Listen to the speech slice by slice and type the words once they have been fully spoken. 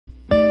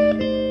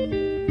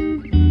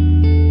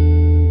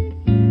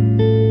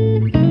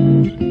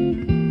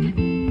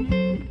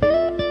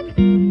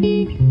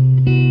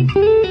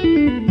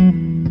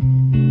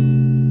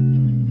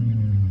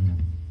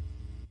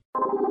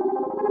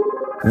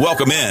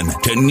Welcome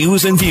in to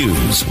News and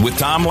Views with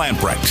Tom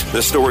Lamprecht.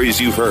 The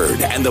stories you've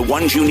heard and the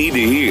ones you need to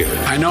hear.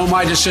 I know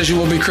my decision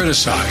will be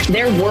criticized.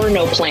 There were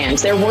no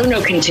plans. There were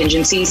no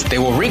contingencies. They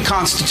will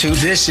reconstitute.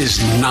 This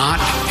is not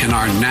in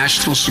our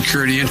national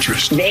security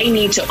interest. They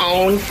need to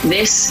own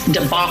this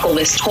debacle,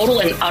 this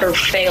total and utter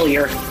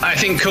failure. I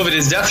think COVID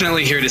is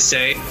definitely here to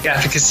stay. The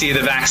efficacy of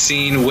the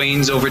vaccine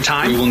wanes over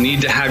time. We will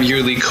need to have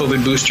yearly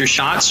COVID booster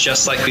shots,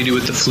 just like we do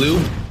with the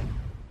flu.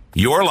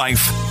 Your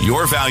life,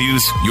 your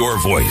values, your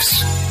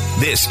voice.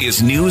 This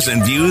is News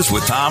and Views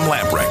with Tom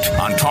Lamprecht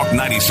on Talk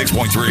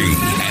 96.3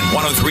 and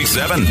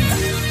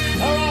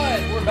 103.7. All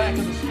right, we're back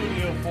in the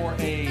studio for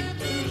a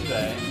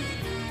Tuesday.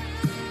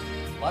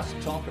 Lots to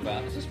talk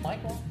about. Is this mic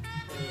on?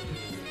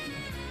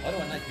 Why do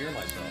I not hear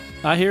myself?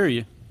 I hear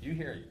you. You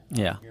hear you?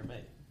 Yeah. You hear me?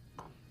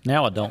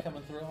 Now I don't.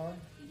 Coming through hard?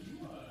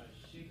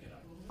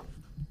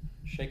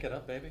 Shake it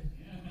up, baby.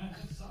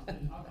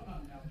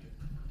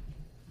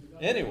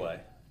 Anyway,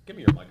 give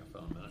me your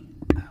microphone a minute.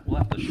 We'll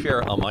have to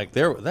share a mic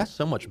there. That's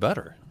so much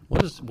better.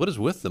 What is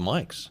with the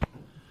mics?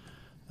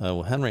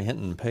 Will Henry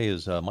Hinton pay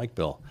his mic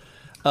bill?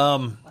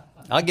 I'll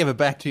give it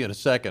back to you in a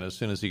second. As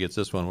soon as he gets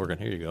this one working.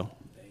 Here you go.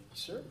 Thank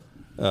you,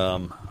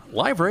 sir.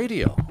 Live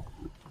radio.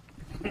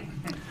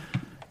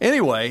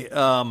 Anyway,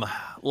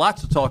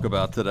 lots to talk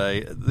about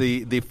today.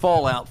 The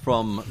fallout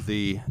from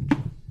the...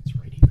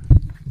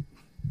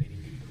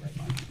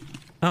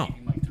 Oh.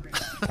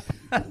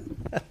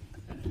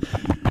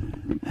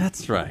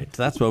 That's right.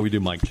 That's why we do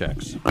mic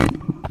checks.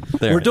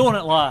 There. We're doing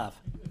it live.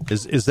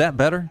 Is that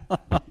better?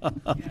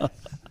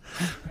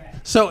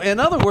 So, in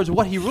other words,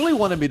 what he really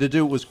wanted me to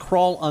do was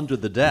crawl under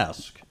the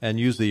desk and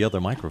use the other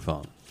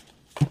microphone.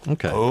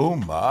 Okay. Oh,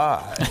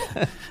 my.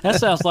 That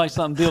sounds like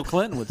something Bill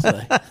Clinton would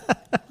say.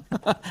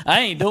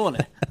 I ain't doing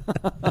it.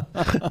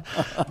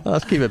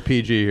 Let's keep it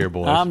PG here,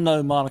 boys. I'm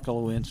no Monica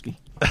Lewinsky.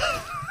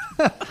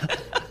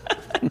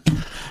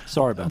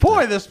 Sorry about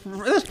Boy, that.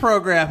 this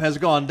program has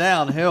gone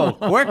downhill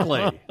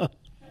quickly. All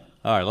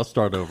right, let's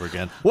start over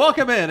again.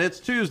 Welcome in. It's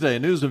Tuesday,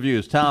 News and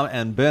Views. Tom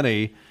and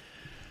Benny.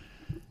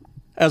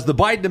 As the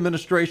Biden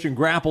administration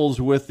grapples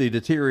with the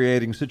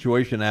deteriorating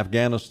situation in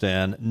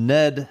Afghanistan,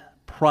 Ned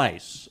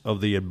Price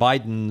of the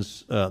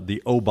Biden's,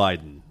 the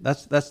O'Biden.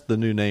 That's the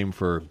new name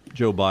for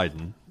Joe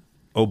Biden.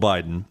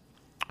 O'Biden.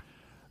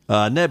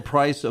 Ned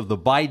Price of the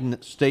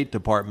Biden State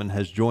Department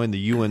has joined the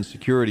UN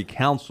Security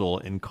Council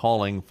in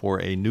calling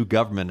for a new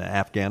government in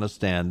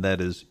Afghanistan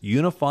that is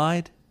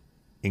unified,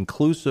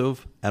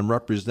 inclusive, and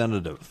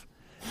representative,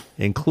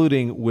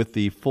 including with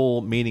the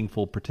full,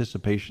 meaningful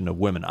participation of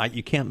women.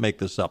 You can't make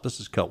this up. This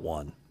is cut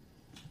one.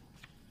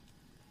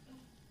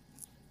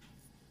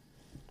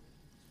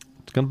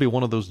 It's going to be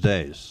one of those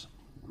days.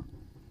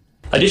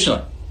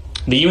 Additionally,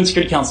 the UN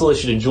Security Council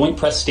issued a joint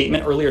press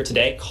statement earlier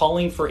today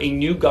calling for a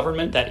new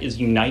government that is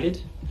united,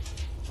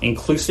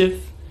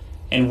 inclusive,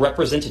 and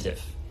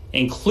representative,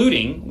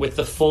 including with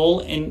the full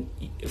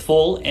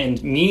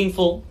and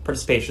meaningful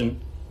participation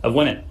of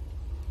women.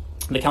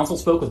 The Council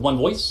spoke with one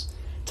voice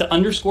to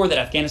underscore that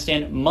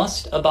Afghanistan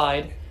must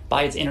abide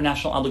by its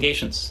international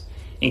obligations,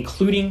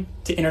 including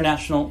to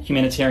international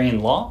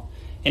humanitarian law,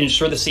 and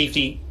ensure the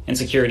safety and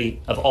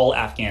security of all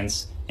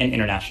Afghans and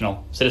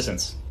international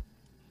citizens.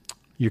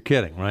 You're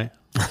kidding, right?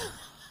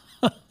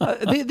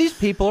 These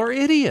people are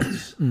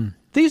idiots.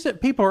 These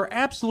people are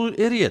absolute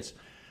idiots.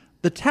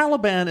 The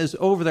Taliban is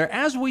over there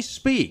as we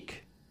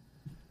speak.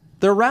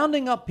 They're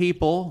rounding up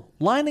people,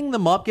 lining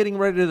them up, getting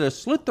ready to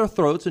slit their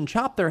throats and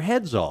chop their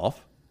heads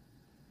off.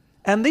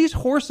 And these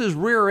horses'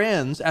 rear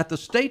ends at the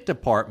State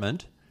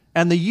Department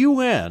and the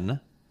UN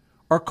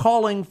are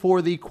calling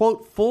for the,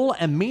 quote, full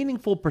and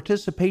meaningful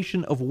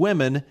participation of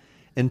women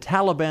in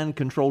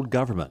Taliban-controlled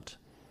government.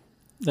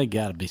 They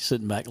got to be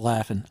sitting back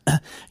laughing.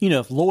 You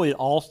know, if Lloyd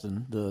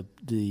Austin,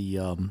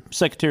 the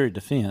Secretary of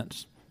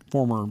Defense,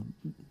 former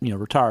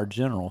retired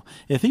general,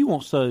 if he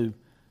wasn't so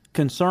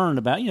concerned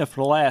about,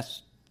 for the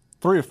last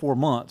 3 or 4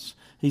 months,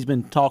 he's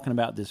been talking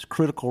about this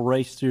critical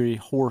race theory,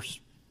 horse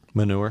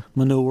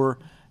manure,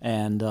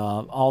 and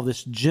all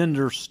this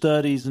gender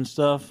studies and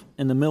stuff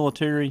in the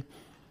military.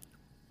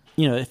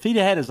 If he'd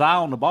had his eye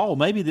on the ball,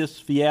 maybe this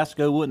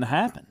fiasco wouldn't have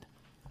happened.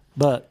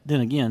 But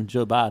then again,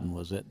 Joe Biden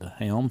was at the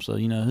helm, so,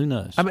 who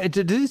knows? I mean,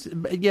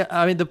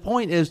 the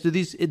point is, do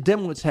these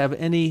dimwits have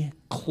any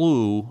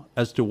clue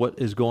as to what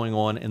is going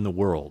on in the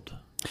world?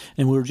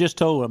 And we were just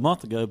told a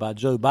month ago by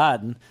Joe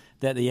Biden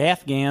that the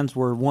Afghans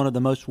were one of the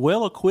most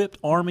well-equipped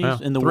armies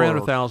in the world.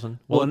 300,000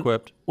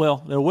 well-equipped. Well,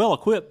 they're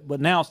well-equipped,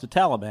 but now it's the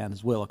Taliban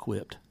is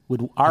well-equipped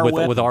with our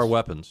weapons. With our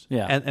weapons.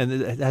 Yeah.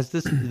 And has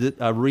this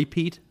a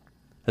repeat?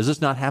 Has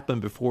this not happened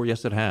before?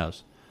 Yes, it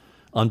has,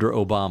 under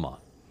Obama.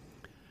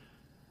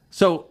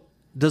 So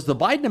does the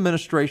Biden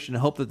administration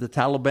hope that the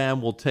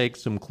Taliban will take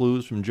some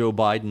clues from Joe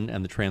Biden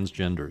and the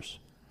transgenders?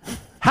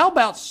 How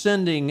about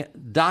sending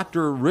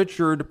Dr.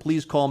 Richard,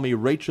 please call me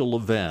Rachel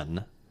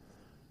Levin,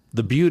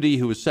 the beauty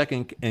who is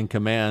second in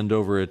command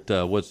over at,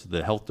 what's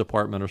the health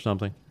department or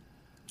something?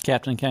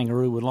 Captain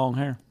Kangaroo with long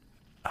hair.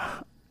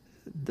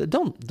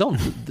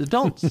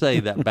 don't say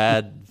that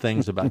bad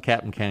things about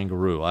Captain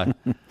Kangaroo.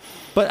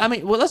 But I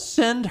mean, well, let's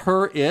send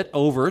her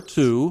over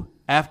to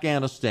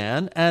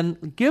Afghanistan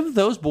and give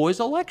those boys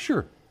a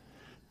lecture.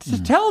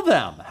 To tell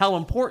them how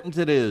important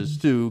it is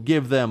to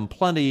give them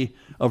plenty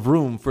of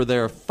room for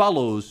their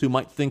fellows who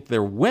might think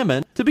they're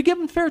women to be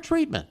given fair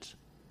treatment.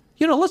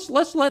 You know,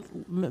 let's let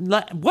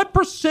what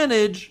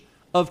percentage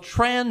of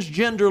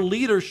transgender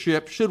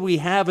leadership should we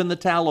have in the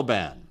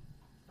Taliban?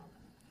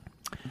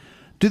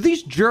 Do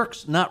these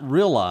jerks not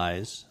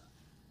realize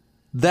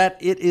that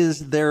it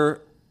is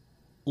their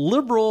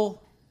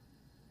liberal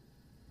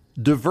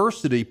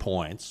diversity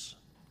points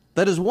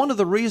that is one of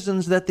the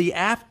reasons that the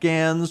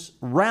Afghans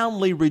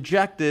roundly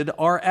rejected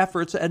our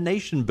efforts at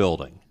nation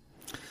building?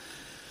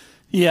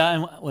 Yeah,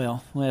 and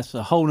well, that's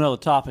a whole nother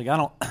topic. I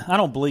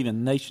don't believe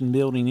in nation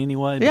building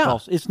anyway,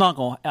 because it's not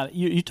going.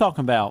 You're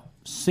talking about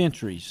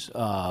centuries.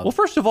 Well,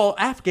 first of all,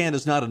 Afghan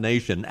is not a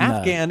nation.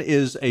 Afghan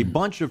is a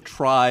bunch of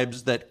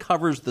tribes that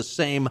covers the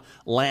same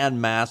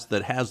landmass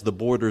that has the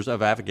borders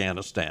of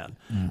Afghanistan,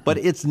 but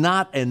it's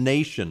not a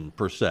nation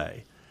per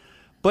se.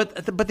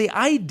 But the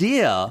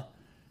idea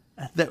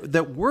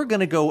that we're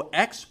going to go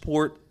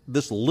export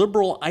this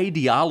liberal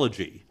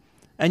ideology,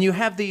 and you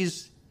have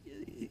these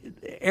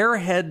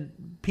airhead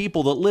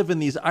people that live in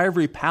these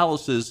ivory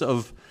palaces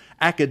of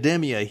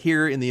academia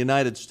here in the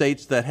United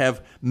States that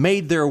have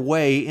made their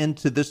way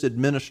into this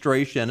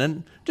administration,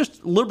 and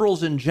just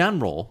liberals in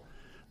general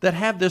that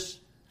have this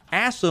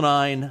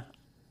asinine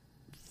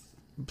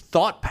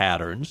thought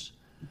patterns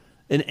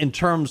in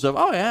terms of,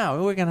 oh yeah,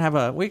 we can have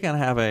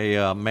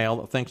a male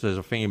that thinks there's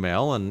a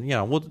female, and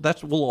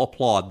we'll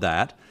applaud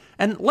that,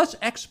 and let's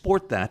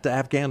export that to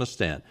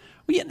Afghanistan.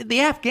 The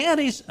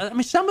Afghanis, I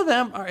mean, some of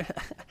them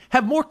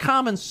have more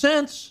common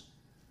sense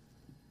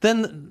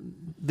than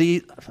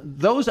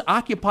those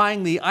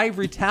occupying the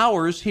ivory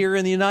towers here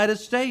in the United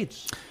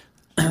States.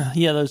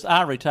 Yeah, those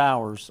ivory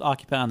towers,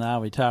 occupying the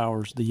ivory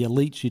towers, the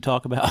elites you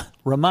talk about,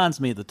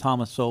 reminds me of the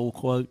Thomas Sowell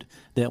quote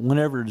that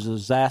whenever there's a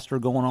disaster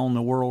going on in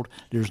the world,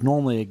 there's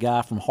normally a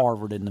guy from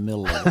Harvard in the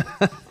middle of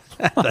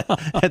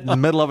it. In the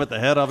middle of it, the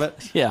head of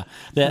it? Yeah,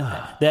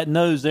 that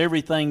knows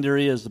everything there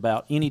is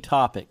about any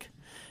topic.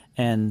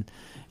 And,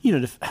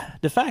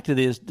 the fact of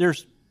it is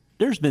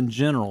there's been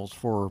generals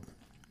for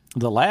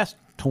the last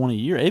 20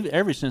 years,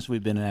 ever since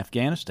we've been in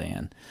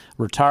Afghanistan,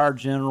 retired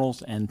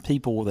generals and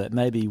people that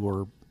maybe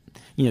were,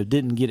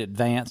 didn't get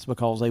advanced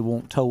because they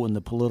weren't toeing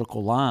the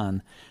political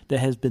line, that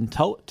has been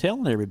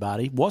telling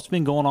everybody what's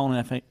been going on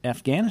in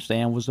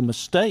Afghanistan was a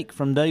mistake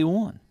from day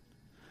one.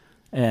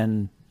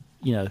 And,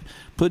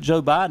 put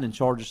Joe Biden in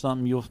charge of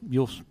something,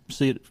 you'll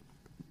see it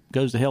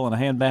goes to hell in a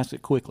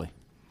handbasket quickly.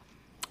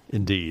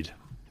 Indeed.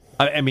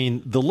 I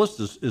mean, the list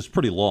is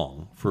pretty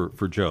long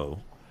for Joe.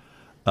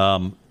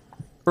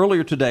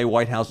 Earlier today,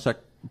 White House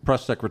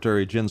Press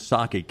Secretary Jen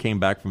Psaki came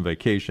back from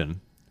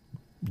vacation.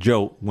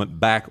 Joe went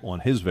back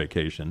on his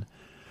vacation.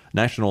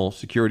 National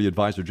Security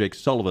Advisor Jake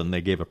Sullivan, they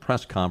gave a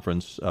press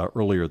conference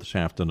earlier this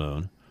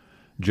afternoon.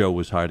 Joe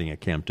was hiding at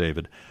Camp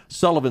David.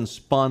 Sullivan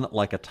spun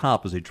like a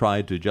top as he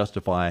tried to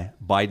justify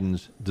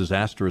Biden's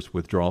disastrous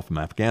withdrawal from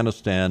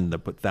Afghanistan that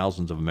put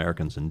thousands of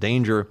Americans in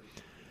danger.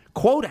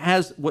 Quote,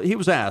 he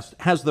was asked,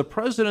 has the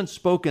president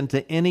spoken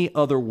to any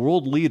other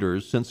world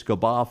leaders since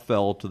Kabul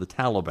fell to the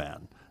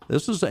Taliban?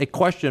 This is a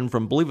question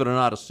from, believe it or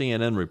not, a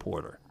CNN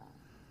reporter.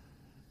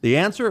 The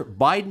answer,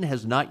 Biden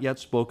has not yet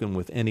spoken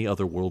with any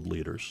other world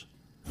leaders.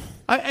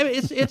 I mean,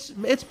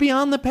 it's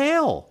beyond the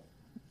pale.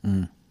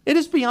 It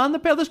is beyond the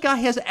pale. This guy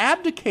has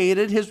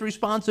abdicated his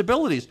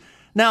responsibilities.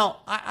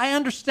 Now, I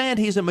understand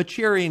he's a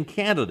Manchurian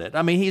candidate.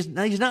 I mean, he's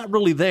not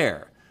really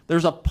there.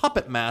 There's a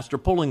puppet master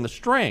pulling the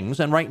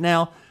strings, and right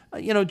now,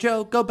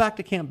 Joe, go back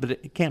to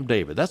Camp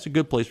David. That's a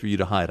good place for you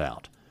to hide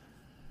out.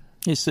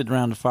 He's sitting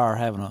around the fire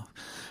having a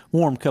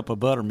warm cup of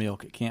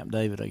buttermilk at Camp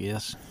David, I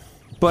guess.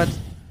 But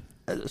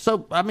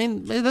so I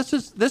mean, this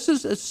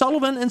is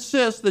Sullivan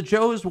insists that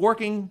Joe is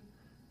working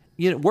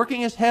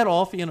his head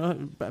off,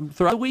 throughout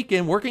the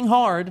weekend, working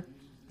hard.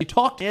 He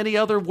talked to any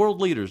other world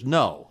leaders?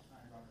 No.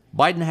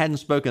 Biden hadn't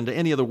spoken to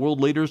any other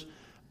world leaders.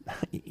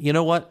 You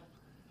know what?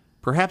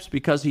 Perhaps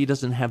because he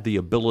doesn't have the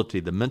ability,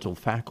 the mental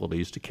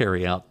faculties to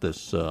carry out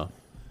this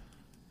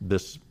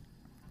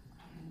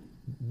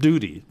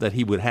duty that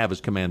he would have as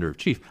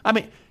commander-in-chief. I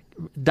mean,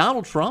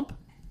 Donald Trump,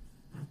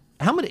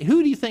 how many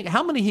do you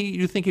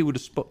think he would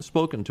have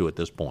spoken to at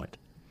this point?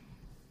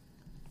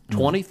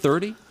 20,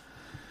 30?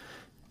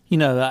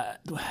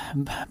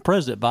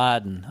 President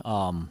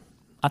Biden,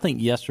 I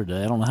think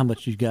yesterday, I don't know how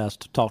much you guys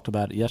talked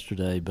about it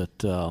yesterday, but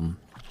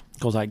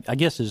because I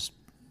guess his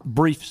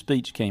brief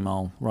speech came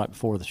on right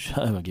before the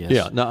show, I guess.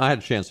 Yeah, no, I had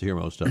a chance to hear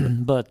most of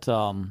it. But,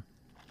 and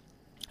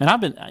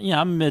I've been,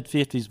 I'm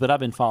mid-50s, but I've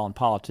been following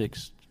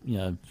politics,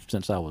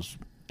 since I was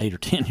 8 or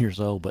 10 years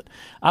old. But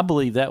I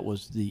believe that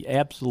was the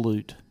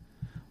absolute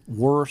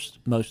worst,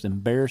 most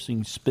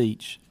embarrassing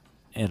speech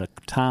at a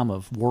time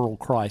of world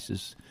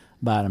crisis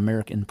by an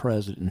American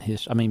president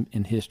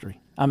in history.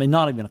 I mean,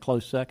 not even a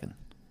close second.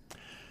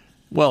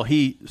 Well,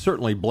 he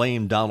certainly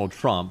blamed Donald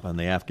Trump and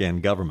the Afghan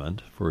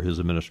government for his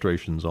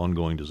administration's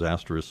ongoing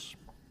disastrous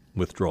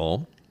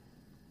withdrawal.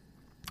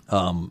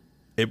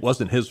 It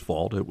wasn't his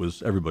fault. It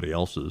was everybody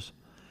else's.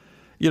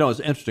 You know, it's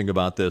interesting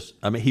about this.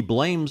 I mean, he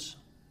blames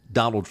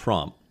Donald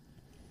Trump,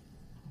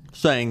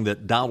 saying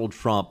that Donald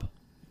Trump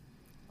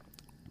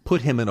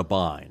put him in a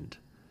bind,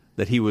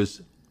 that he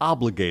was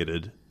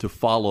obligated to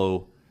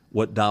follow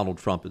what Donald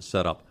Trump had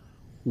set up.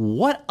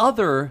 What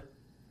other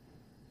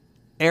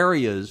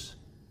areas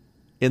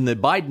in the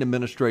Biden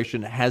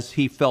administration has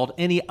he felt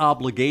any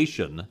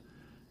obligation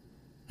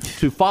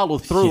to follow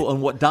through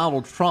on what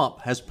Donald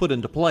Trump has put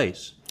into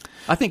place?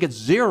 I think it's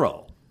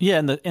zero. Yeah,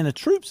 and the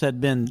troops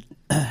had been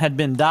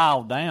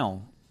dialed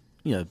down,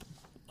 you know,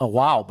 a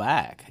while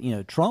back. You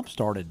know, Trump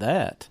started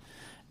that,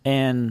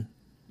 and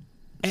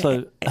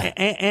so.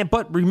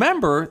 But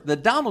remember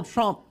that Donald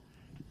Trump,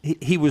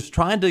 he was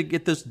trying to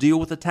get this deal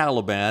with the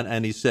Taliban,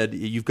 and he said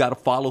you've got to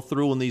follow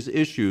through on these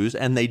issues,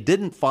 and they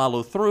didn't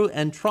follow through,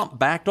 and Trump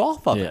backed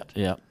off of it.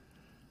 Yeah.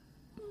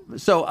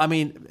 So, I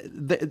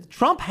mean,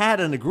 Trump had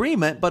an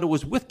agreement, but it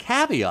was with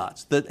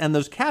caveats, and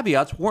those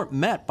caveats weren't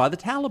met by the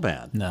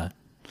Taliban. No.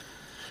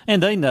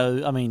 And they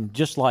know, I mean,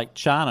 just like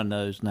China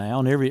knows now,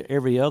 and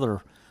every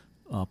other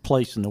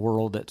place in the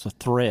world that's a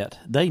threat,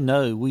 they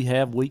know we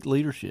have weak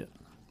leadership.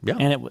 Yeah.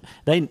 And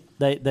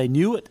they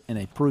knew it, and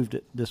they proved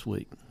it this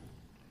week.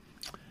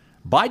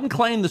 Biden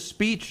claimed in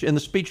the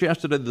speech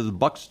yesterday that the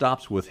buck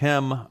stops with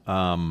him,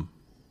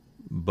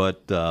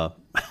 but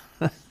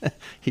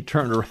he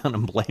turned around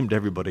and blamed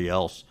everybody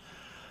else.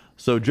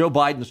 So Joe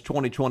Biden's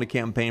 2020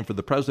 campaign for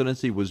the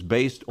presidency was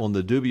based on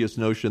the dubious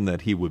notion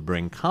that he would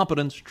bring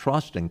competence,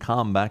 trust, and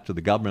calm back to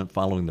the government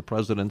following the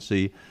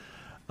presidency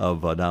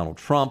of Donald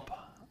Trump.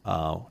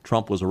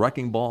 Trump was a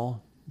wrecking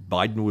ball.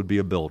 Biden would be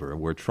a builder.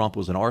 Where Trump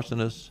was an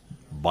arsonist,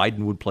 Biden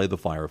would play the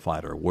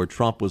firefighter. Where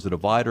Trump was a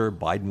divider,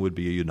 Biden would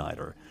be a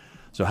uniter.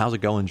 So how's it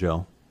going,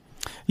 Joe?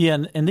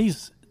 Yeah, and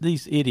these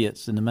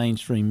idiots in the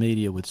mainstream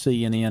media with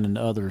CNN and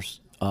others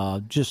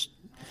just,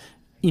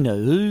 you know,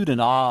 oohed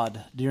and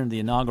awed during the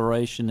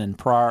inauguration and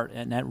prior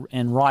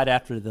and right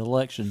after the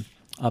election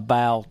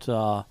about,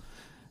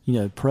 you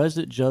know,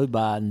 President Joe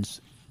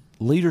Biden's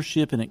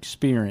leadership and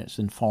experience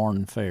in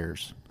foreign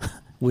affairs,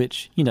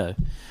 which, you know,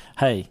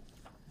 hey,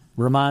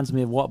 reminds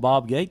me of what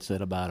Bob Gates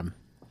said about him.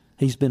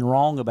 He's been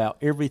wrong about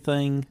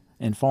everything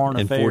in foreign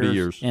affairs 40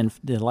 years. In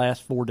the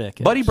last 4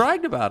 decades. But he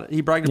bragged about it.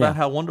 He bragged about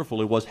how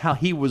wonderful it was, how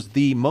he was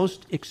the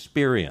most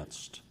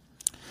experienced.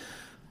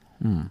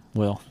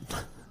 Well,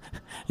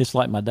 it's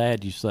like my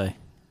dad used to say.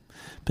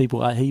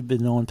 He'd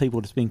been knowing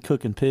people that's been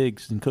cooking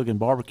pigs and cooking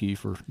barbecue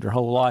for their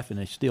whole life, and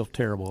they're still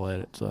terrible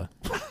at it. So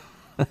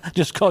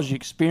just because you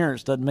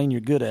experience doesn't mean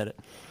you're good at it.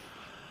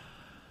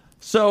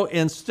 So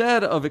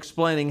instead of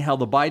explaining how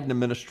the Biden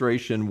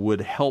administration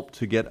would help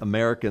to get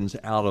Americans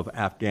out of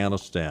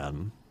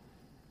Afghanistan,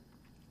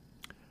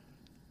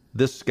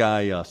 this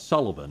guy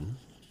Sullivan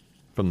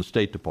from the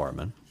State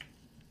Department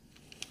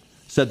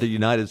said the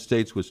United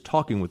States was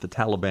talking with the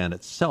Taliban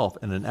itself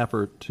in an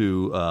effort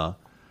to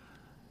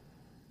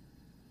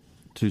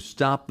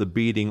stop the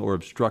beating or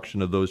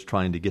obstruction of those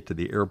trying to get to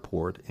the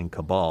airport in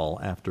Kabul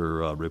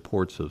after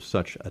reports of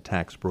such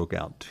attacks broke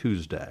out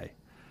Tuesday.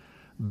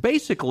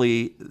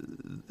 Basically,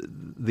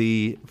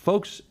 the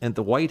folks at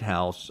the White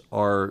House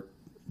are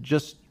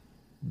just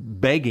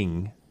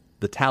begging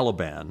the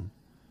Taliban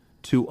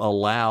to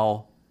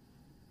allow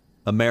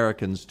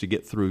Americans to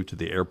get through to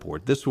the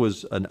airport. This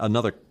was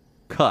another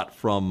cut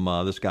from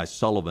this guy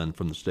Sullivan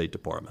from the State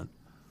Department.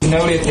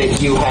 Noted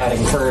that you had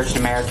encouraged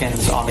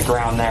Americans on the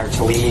ground there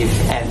to leave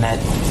and that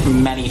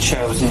many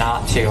chose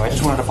not to. I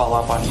just wanted to follow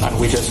up on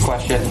Weeja's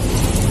question.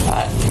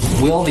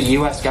 Will the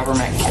U.S.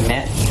 government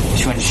commit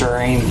to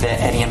ensuring that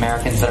any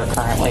Americans that are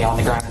currently on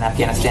the ground in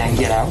Afghanistan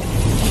get out?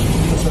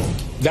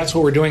 That's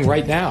what we're doing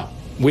right now.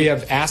 We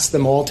have asked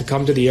them all to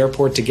come to the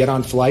airport to get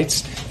on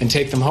flights and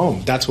take them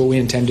home. That's what we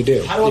intend to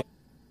do.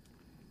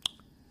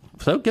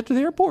 So get to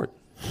the airport.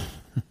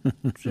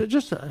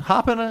 Just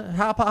hop in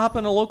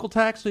a local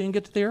taxi and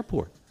get to the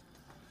airport.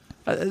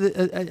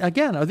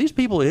 Again, are these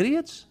people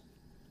idiots?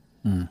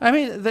 I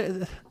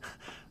mean,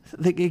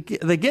 they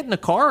get in a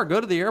car or go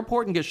to the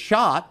airport and get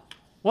shot.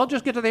 Well,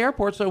 just get to the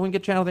airport so we can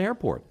get you out of the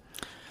airport.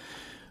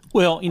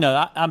 Well, you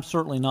know, I'm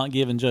certainly not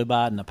giving Joe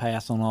Biden a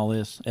pass on all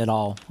this at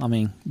all. I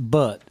mean,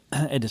 but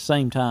at the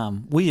same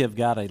time, we have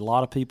got a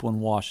lot of people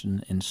in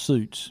Washington in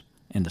suits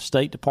in the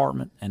State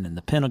Department and in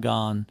the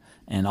Pentagon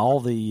and all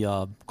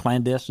the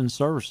clandestine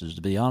services,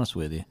 to be honest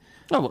with you.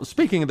 Oh, well,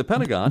 speaking of the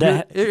Pentagon,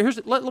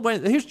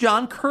 here's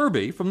John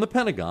Kirby from the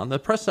Pentagon, the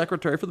press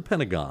secretary for the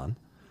Pentagon,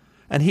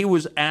 and he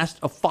was asked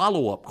a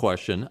follow-up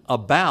question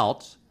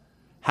about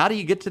how do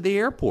you get to the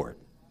airport?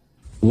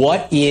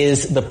 What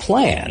is the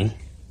plan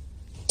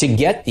to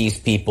get these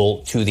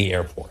people to the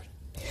airport?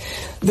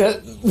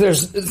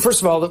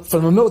 First of all,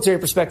 from a military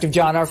perspective,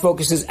 John, our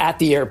focus is at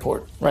the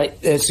airport, right?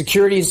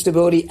 Security and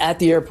stability at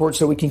the airport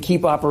so we can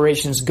keep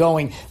operations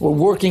going. We're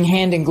working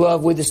hand in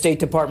glove with the State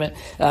Department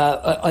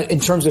in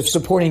terms of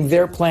supporting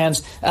their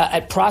plans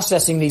at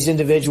processing these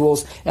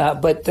individuals.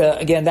 But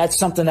again, that's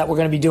something that we're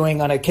going to be doing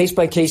on a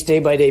case-by-case,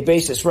 day-by-day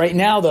basis. Right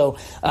now, though,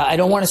 I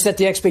don't want to set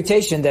the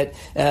expectation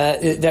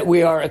that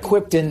we are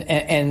equipped and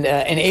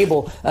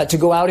able to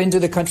go out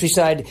into the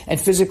countryside and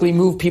physically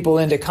move people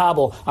into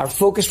Kabul. Our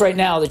focus right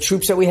now, the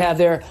troops that we have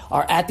there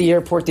are at the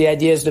airport. The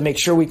idea is to make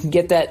sure we can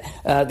get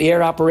the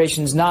air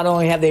operations, not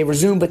only have they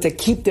resumed, but to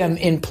keep them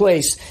in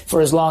place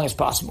for as long as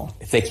possible.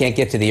 If they can't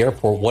get to the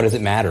airport, what does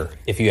it matter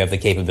if you have the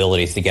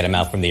capabilities to get them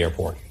out from the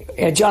airport?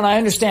 John, I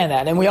understand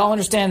that, and we all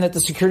understand that the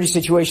security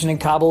situation in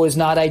Kabul is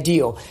not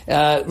ideal.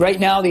 Right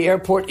now, the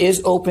airport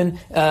is open,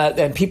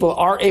 and people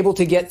are able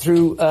to get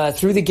through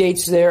the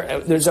gates there.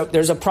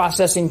 There's a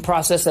processing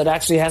process that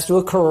actually has to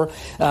occur,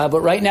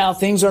 but right now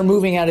things are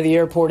moving out of the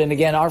airport, and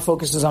again, our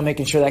focus is on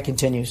making sure that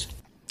continues.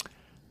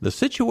 The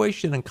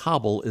situation in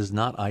Kabul is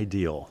not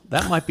ideal.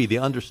 That might be the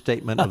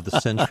understatement of the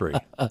century.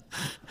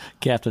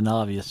 Captain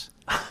Obvious.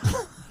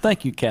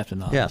 Thank you,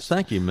 Captain Obvious. Yes,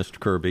 thank you, Mr.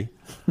 Kirby.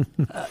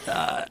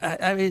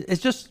 I mean,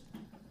 it's just,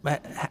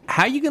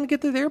 how are you going to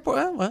get to the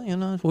airport? Well, you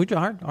know,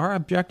 our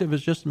objective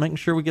is just making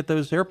sure we get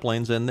those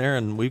airplanes in there,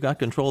 and we've got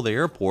control of the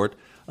airport.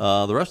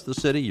 The rest of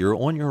the city, you're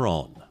on your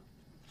own.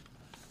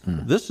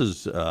 This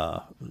is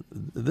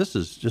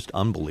just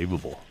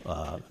unbelievable.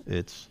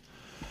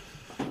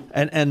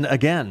 And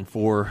again,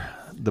 for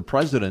the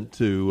president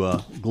to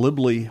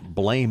glibly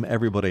blame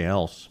everybody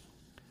else.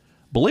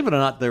 Believe it or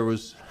not,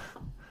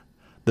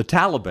 the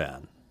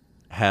Taliban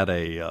had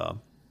a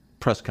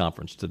press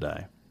conference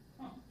today,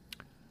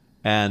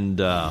 and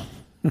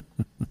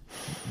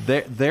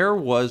there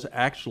was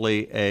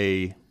actually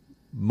a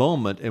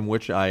moment in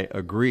which I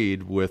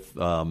agreed with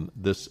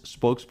this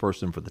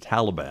spokesperson for the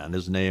Taliban.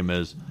 His name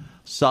is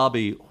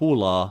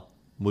Zabihullah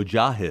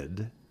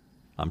Mujahid.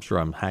 I'm sure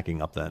I'm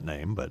hacking up that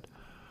name, but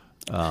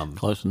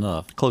close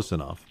enough. Close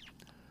enough.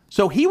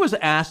 So he was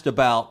asked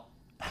about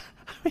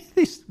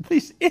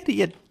these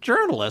idiot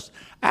journalists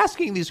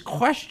asking these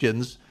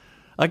questions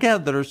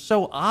again that are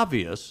so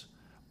obvious,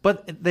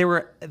 but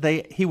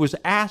he was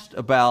asked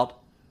about,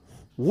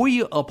 will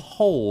you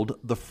uphold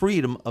the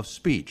freedom of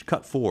speech?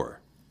 Cut 4.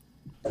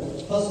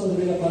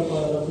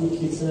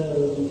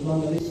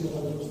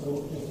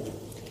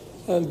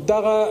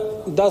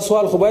 دا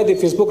سوال خو باید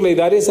فیسبوک له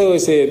ادارې سره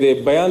وسه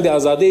د بیان د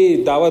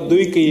ازادي دعوت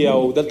دوی کوي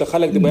او دلته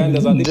خلک د بیان د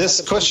ازادي.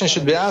 This question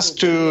should be asked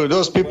to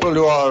those people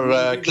who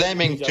are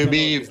claiming to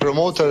be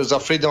promoters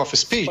of freedom of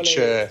speech,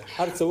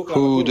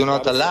 who do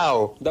not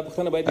allow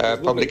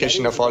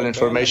publication of all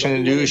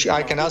information.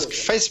 I can ask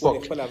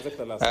Facebook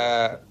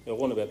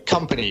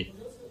company.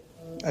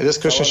 This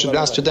question should be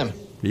asked to them.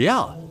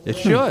 Yeah, it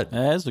should.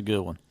 That's a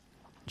good one.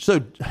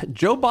 So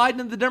Joe Biden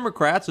and the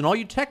Democrats and all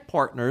you tech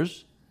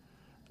partners,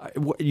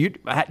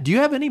 do you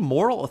have any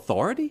moral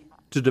authority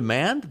to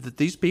demand that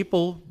these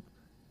people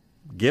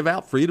give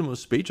out freedom of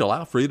speech,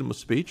 allow freedom of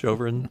speech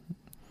over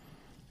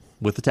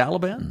with the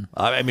Taliban?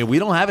 I mean, we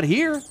don't have it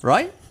here,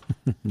 right?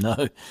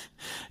 No.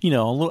 You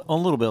know, a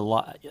little bit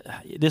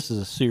this is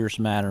a serious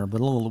matter,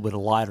 but a little bit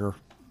of lighter,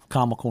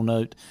 comical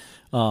note.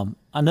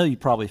 I know you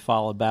probably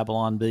followed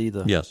Babylon Bee.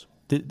 Yes.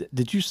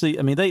 Did you see?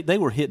 I mean, they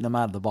were hitting them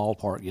out of the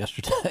ballpark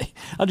yesterday.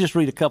 I'll just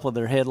read a couple of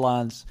their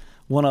headlines.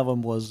 One of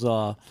them was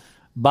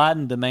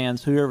Biden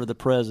demands whoever the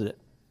president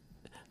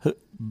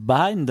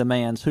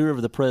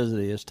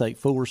is take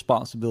full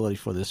responsibility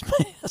for this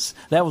mess.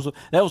 That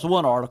was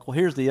one article.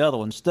 Here's the other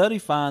one. Study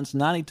finds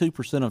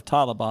 92% of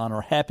Taliban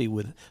are happy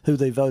with who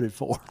they voted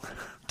for.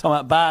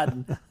 Talking about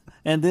Biden.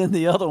 And then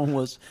the other one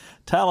was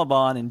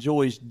Taliban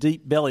enjoys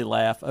deep belly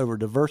laugh over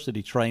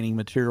diversity training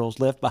materials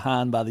left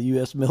behind by the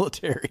U.S.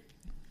 military.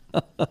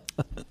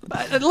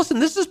 Listen,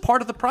 this is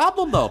part of the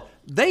problem, though.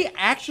 They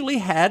actually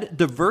had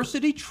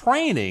diversity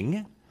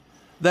training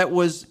that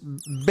was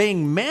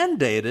being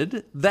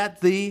mandated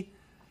that the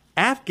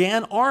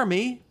Afghan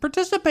army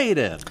participate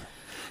in.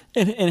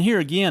 And here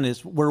again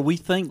is where we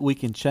think we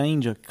can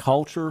change a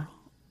culture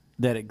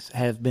that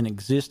has been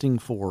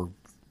existing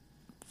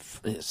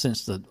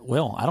since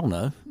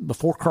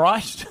before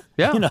Christ.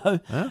 Yeah. You know,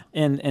 yeah.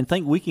 And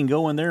think we can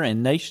go in there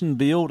and nation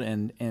build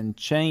and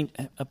change,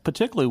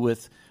 particularly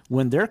with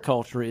when their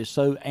culture is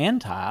so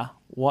anti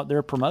what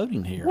they're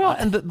promoting here. Well,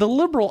 and the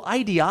liberal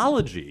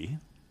ideology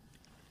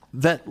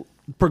that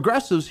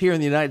progressives here in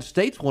the United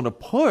States want to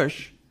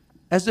push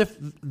as if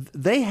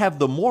they have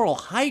the moral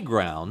high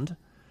ground,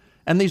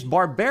 and these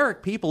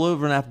barbaric people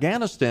over in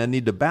Afghanistan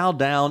need to bow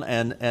down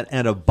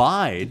and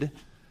abide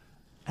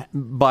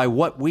by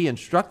what we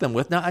instruct them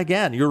with. Now,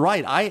 again, you're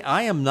right.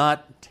 I am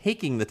not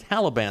taking the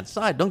Taliban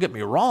side. Don't get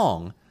me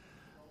wrong.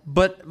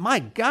 But my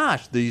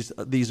gosh, these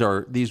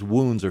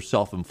wounds are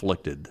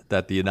self-inflicted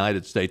that the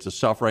United States is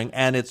suffering,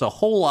 and it's a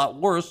whole lot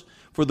worse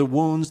for the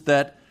wounds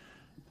that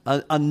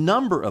a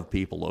number of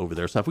people over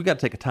there. So we've got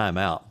to take a time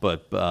out.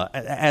 But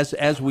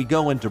as we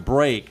go into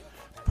break,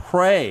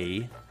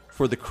 pray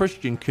for the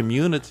Christian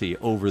community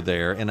over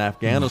there in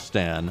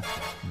Afghanistan,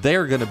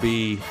 they're going to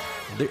be,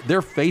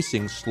 they're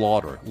facing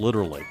slaughter,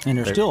 literally. And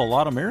there's still a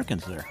lot of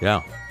Americans there.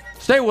 Yeah.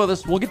 Stay with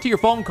us. We'll get to your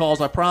phone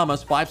calls, I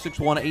promise.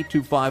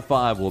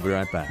 561-8255. We'll be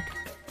right back.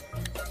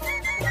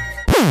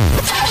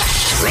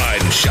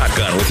 Ride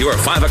shotgun with your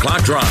 5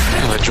 o'clock drive.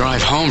 The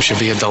drive home should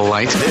be a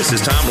delight. This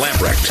is Tom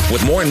Lamprecht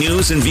with more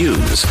news and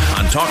views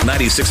on Talk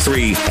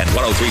 96.3 and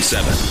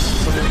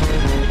 103.7.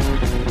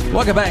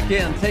 Welcome back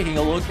in. Taking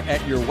a look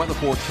at your weather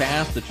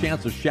forecast. The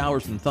chance of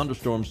showers and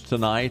thunderstorms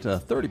tonight,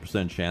 a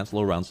 30% chance,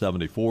 low around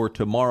 74.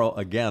 Tomorrow,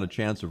 again, a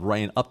chance of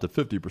rain up to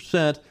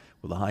 50%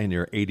 with a high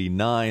near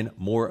 89.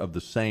 More of the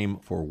same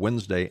for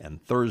Wednesday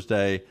and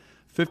Thursday.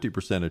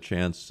 50% a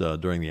chance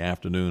during the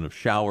afternoon of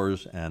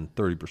showers and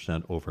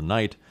 30%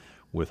 overnight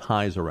with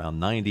highs around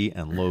 90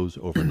 and lows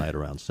overnight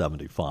around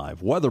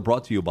 75. Weather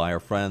brought to you by our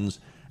friends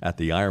at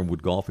the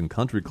Ironwood Golf and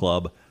Country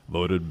Club,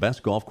 voted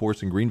best golf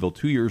course in Greenville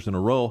 2 years in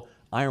a row.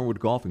 Ironwood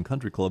Golf and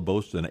Country Club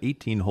boasts an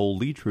 18-hole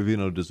Lee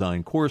Trevino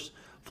design course,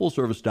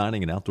 full-service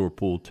dining and outdoor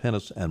pool,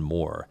 tennis, and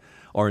more.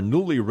 Our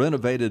newly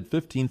renovated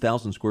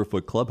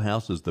 15,000-square-foot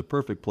clubhouse is the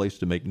perfect place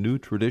to make new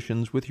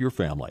traditions with your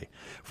family.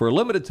 For a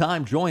limited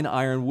time, join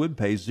Ironwood,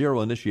 pay zero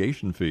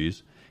initiation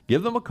fees.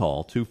 Give them a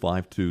call,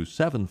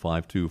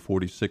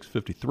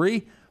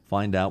 252-752-4653.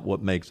 Find out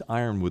what makes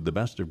Ironwood the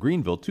best of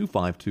Greenville,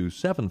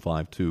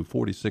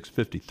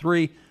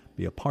 252-752-4653.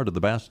 Be a part of the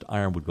best,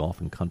 Ironwood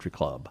Golf and Country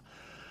Club.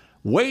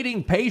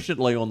 Waiting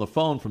patiently on the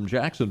phone from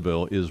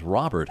Jacksonville is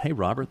Robert. Hey,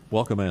 Robert.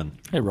 Welcome in.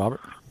 Hey, Robert.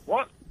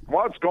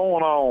 What's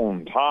going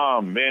on,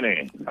 Tom,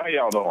 Benny? How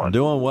y'all doing? I'm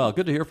doing well.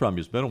 Good to hear from you.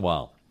 It's been a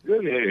while.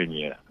 Good hearing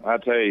you. I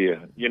tell you,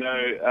 you're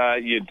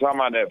talking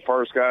about that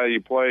first guy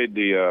you played,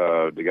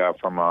 the guy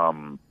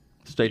from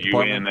State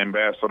Department UN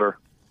ambassador.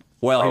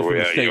 Well, he's from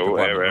the State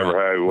Department.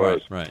 How he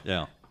was. Right,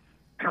 yeah.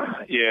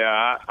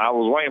 Yeah, I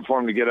was waiting for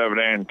him to get over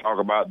there and talk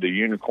about the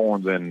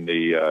unicorns and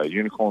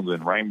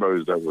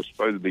rainbows that were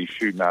supposed to be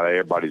shooting out of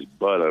everybody's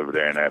butt over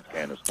there in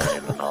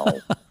Afghanistan and all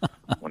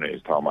when he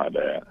was talking about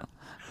that.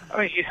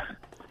 I mean,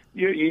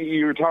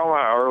 you were talking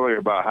about earlier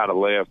about how the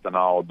left and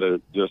all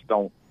just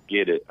don't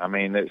get it. I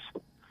mean, it's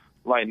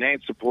like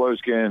Nancy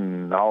Pelosi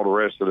and all the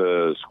rest of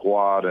the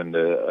squad and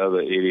the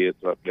other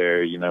idiots up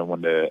there,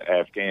 when the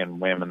Afghan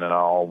women and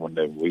all,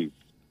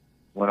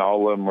 when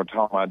all of them were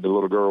talking about the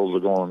little girls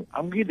are going,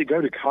 I'm getting to go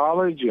to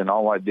college and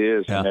all like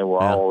this, and they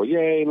were all,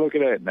 yay, look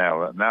at that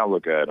now. Now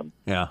look at them.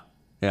 Yeah.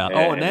 Yeah.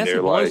 And Nancy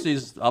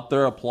Pelosi's up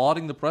there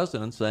applauding the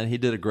president, saying he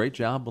did a great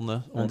job on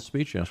the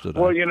speech yesterday.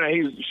 Well,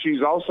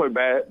 she's also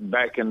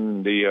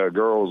backing the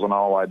girls and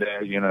all like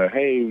that.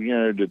 Hey,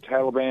 the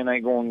Taliban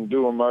ain't going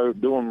to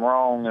do them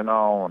wrong and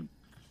all. And,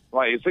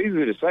 it's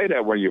easy to say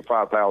that when you're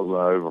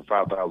over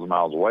 5,000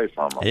 miles away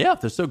from them. Yeah,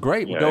 they're so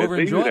great. Go over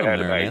and enjoy them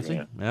there,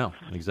 Nancy. Yeah,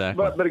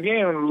 exactly. But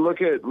again,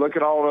 look at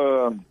all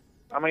the.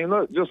 I mean,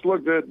 look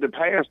at the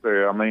past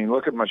there. I mean,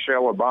 look at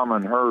Michelle Obama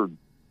and her.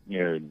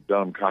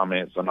 Dumb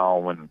comments and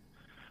all when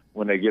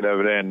they get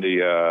over there and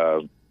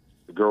the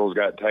girls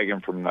got taken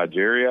from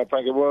Nigeria, I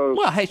think it was.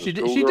 Well, hey, she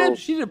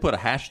did put a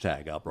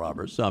hashtag up,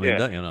 Robert. So I mean,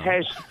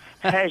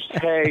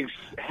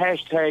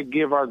 hashtag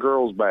give our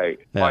girls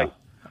back. Yeah. Like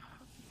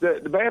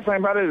the bad thing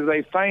about it is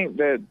they think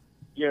that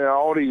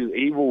all these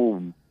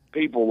evil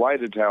people like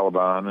the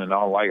Taliban and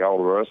all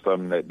the rest of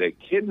them that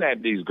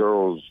kidnapped these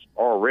girls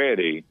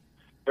already.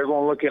 They're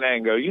going to look at it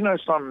and go,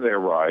 something, they're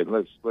right.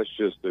 Let's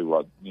just do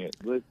let's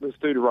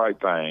do the right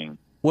thing.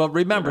 Well,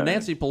 remember,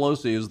 Nancy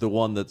Pelosi is the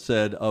one that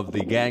said of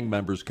the gang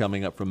members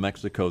coming up from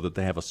Mexico that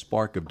they have a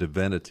spark of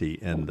divinity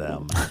in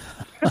them.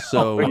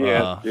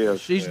 So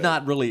she's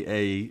not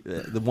really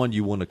the one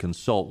you want to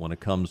consult when it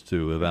comes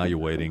to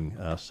evaluating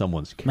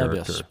someone's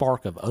character. Maybe a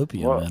spark of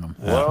opium in them.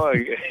 Well,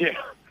 yeah.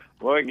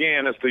 Well,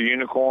 again, it's the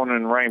unicorn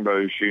and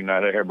rainbow shooting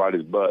out of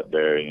everybody's butt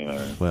there,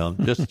 Well,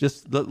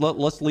 just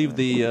let's leave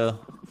the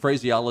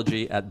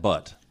phraseology at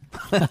butt.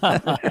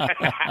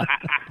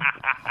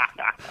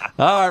 All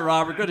right,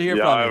 Robert. Good to hear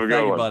from you.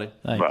 Thank you, buddy.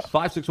 Thanks.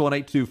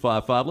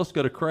 561-8255. Let's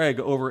go to Craig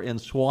over in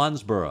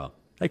Swansboro.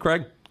 Hey,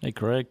 Craig. Hey,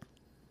 Craig.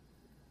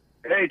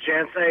 Hey,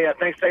 Chance. Hey,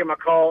 thanks for taking my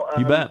call.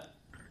 You bet.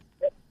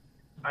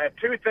 I have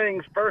two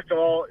things. First of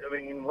all, I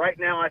mean, right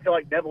now I feel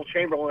like Neville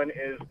Chamberlain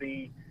is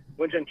the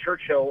Winston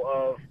Churchill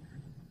of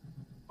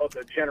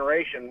the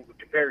generation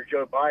compared to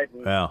Joe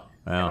Biden. Yeah.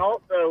 And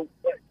also,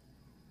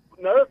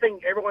 another thing,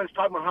 everyone's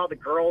talking about how the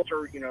girls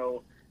are,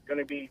 going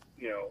to be,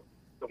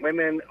 the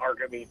women are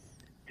going to be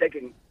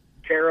taken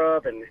care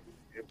of and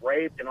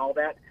raped and all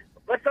that.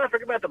 Let's not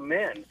forget about the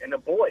men and the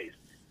boys.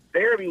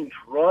 They're being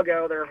drug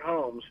out of their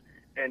homes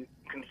and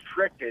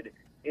constricted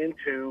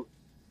into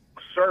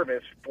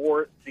service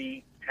for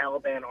the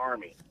Taliban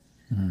army.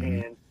 Mm-hmm.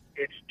 And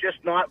it's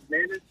just not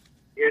men.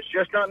 It's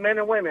just not men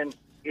and women.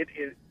 It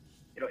is,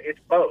 it's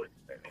both.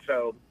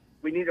 So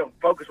we need to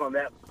focus on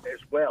that as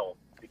well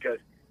because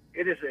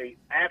it is an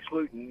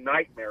absolute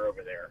nightmare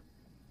over there.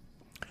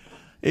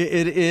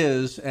 It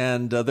is,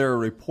 and there are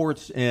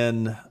reports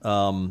in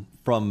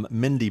from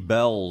Mindy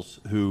Bells,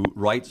 who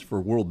writes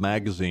for World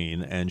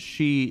Magazine, and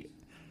she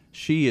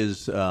She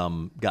has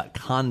got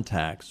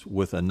contacts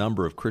with a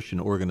number of Christian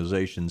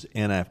organizations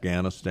in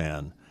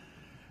Afghanistan.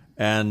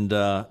 And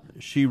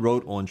she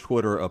wrote on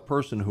Twitter, a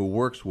person who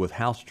works with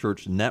house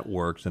church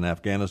networks in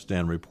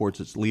Afghanistan reports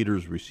its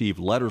leaders received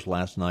letters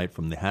last night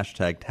from the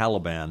hashtag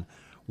Taliban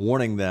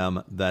warning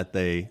them that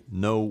they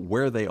know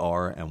where they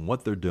are and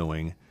what they're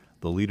doing.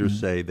 The leaders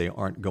say they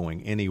aren't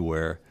going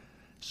anywhere.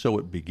 So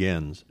it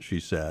begins, she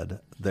said.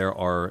 There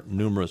are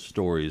numerous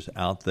stories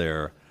out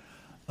there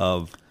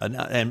of,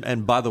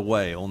 and by the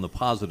way, on the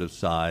positive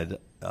side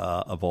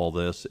of all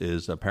this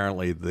is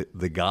apparently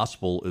the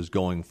gospel is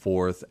going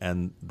forth,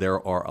 and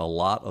there are a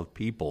lot of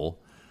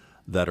people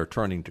that are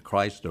turning to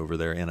Christ over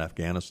there in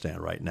Afghanistan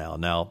right now.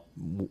 Now,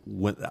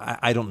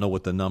 I don't know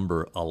what the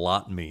number "a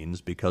lot"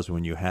 means, because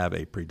when you have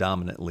a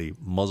predominantly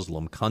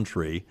Muslim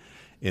country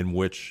in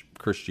which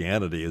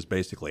Christianity is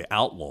basically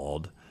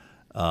outlawed,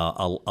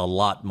 a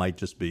lot might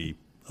just be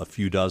a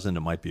few dozen,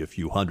 it might be a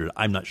few hundred.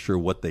 I'm not sure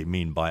what they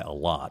mean by a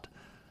lot.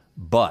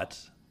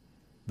 But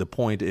the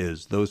point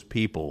is, those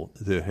people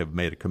that have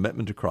made a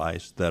commitment to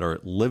Christ, that are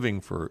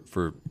living for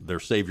their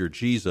Savior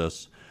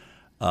Jesus,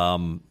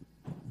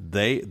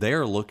 they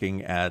are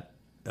looking at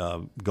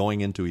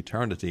going into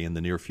eternity in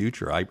the near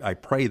future. I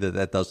pray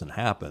that doesn't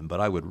happen,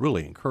 but I would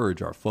really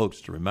encourage our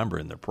folks to remember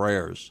in their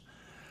prayers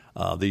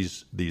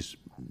these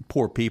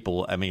poor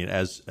people. I mean,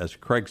 as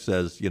Craig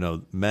says,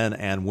 men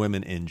and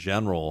women in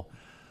general,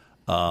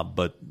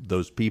 but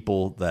those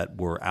people that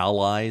were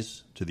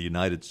allies to the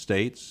United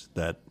States,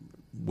 that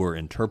were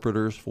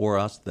interpreters for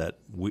us,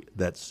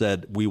 that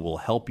said, we will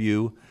help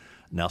you.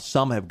 Now,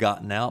 some have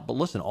gotten out, but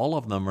listen, all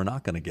of them are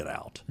not going to get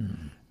out.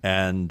 Mm-hmm.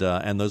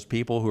 And those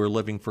people who are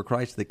living for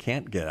Christ that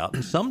can't get out,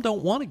 and some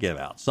don't want to get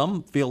out.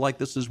 Some feel like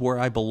this is where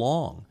I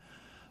belong.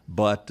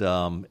 But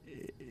listen,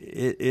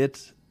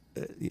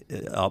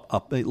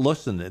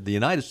 the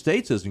United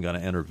States isn't going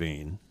to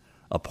intervene.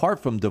 Apart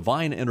from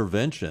divine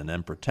intervention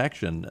and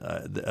protection,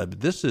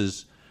 this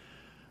is,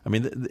 I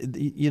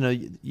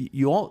mean,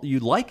 you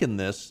liken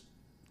this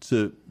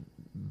to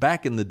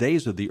back in the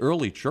days of the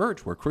early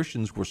church, where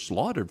Christians were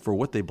slaughtered for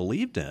what they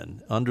believed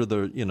in under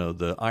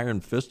the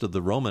iron fist of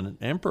the Roman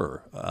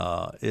emperor.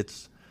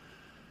 It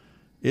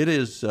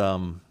is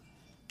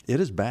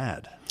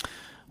bad.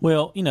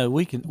 Well,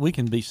 we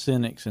can be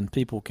cynics, and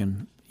people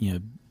can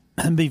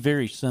be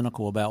very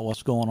cynical about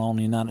what's going on in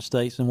the United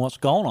States and what's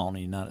going on in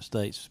the United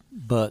States.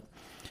 But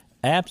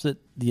absent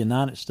the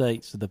United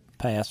States of the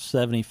past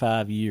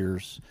 75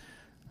 years,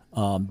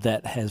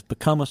 that has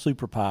become a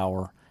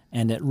superpower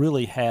and that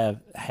really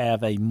have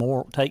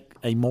take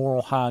a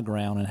moral high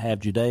ground and have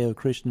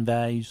Judeo-Christian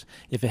values,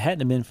 if it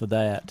hadn't been for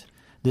that,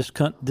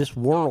 this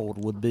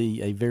world would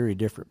be a very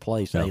different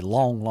place a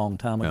long, long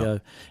time ago.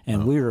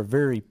 And we are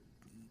very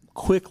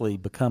quickly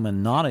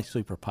becoming not a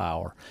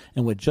superpower.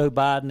 And with Joe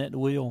Biden at the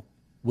wheel,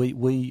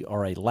 we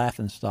are a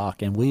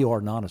laughingstock, and we are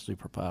not a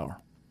superpower.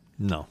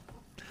 No.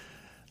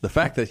 The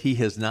fact that he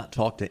has not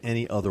talked to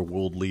any other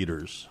world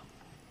leaders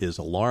is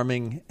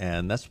alarming,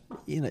 and that's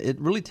it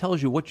really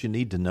tells you what you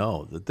need to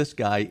know, that this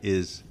guy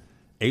is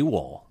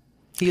AWOL.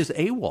 He is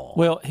AWOL.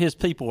 Well, his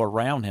people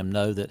around him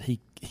know that he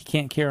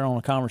can't carry on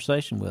a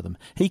conversation with them.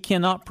 He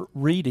cannot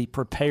read a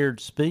prepared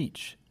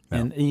speech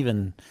and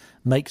even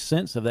make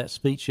sense of that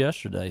speech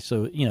yesterday.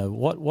 So,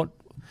 what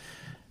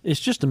it's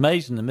just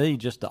amazing to me,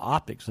 just the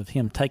optics of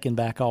him taking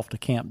back off to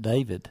Camp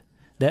David.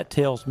 That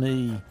tells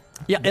me...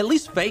 Yeah, at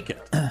least fake it.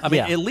 I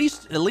mean, at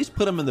least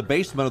put him in the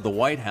basement of the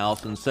White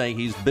House and say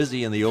he's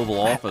busy in the Oval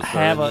Office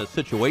or in the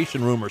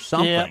Situation Room or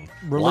something.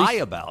 Lie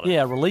about it.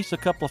 Yeah, release a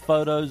couple of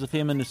photos of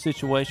him in the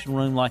Situation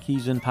Room like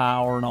he's in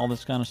power and all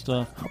this kind of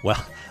stuff.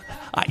 Well,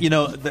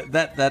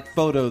 that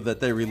photo that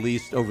they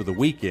released over the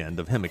weekend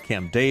of him at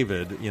Camp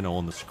David,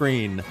 on the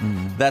screen,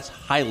 that's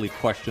highly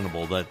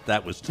questionable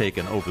that was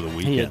taken over the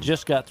weekend. He had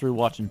just got through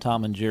watching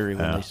Tom and Jerry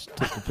when they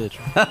took the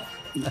picture.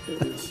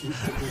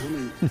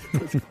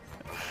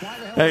 Why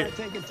the hell hey, did I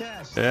take a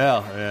test?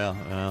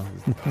 Yeah.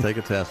 Take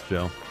a test,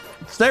 Joe.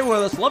 Stay with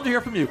us. Love to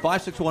hear from you.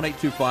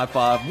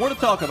 561-8255. More to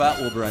talk about.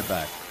 We'll be right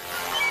back.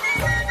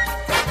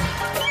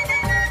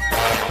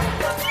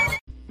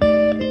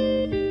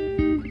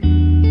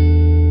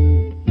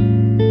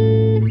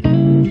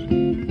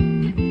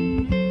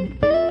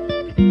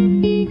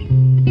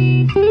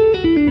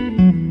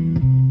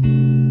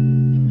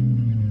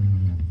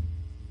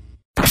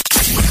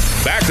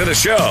 To the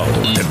show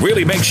that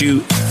really makes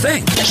you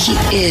think. He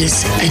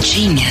is a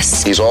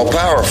genius. He's all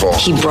powerful.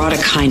 He brought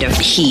a kind of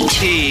heat.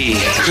 He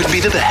could be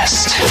the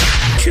best.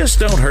 Just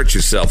don't hurt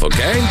yourself,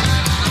 okay?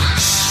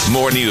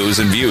 More news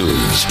and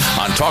views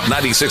on Talk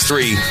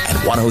 96.3 and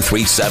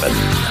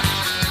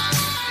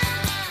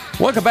 103.7.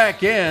 Welcome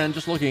back in.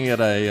 Just looking at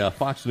a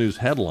Fox News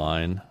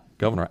headline.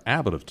 Governor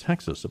Abbott of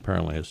Texas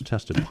apparently has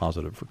tested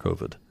positive for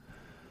COVID.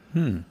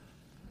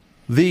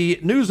 The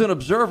News and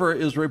Observer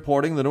is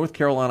reporting the North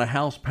Carolina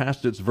House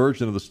passed its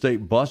version of the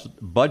state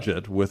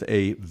budget with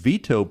a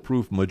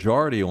veto-proof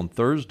majority on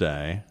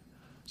Thursday.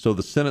 So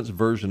the Senate's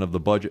version of the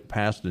budget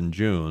passed in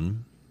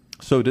June.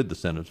 So did the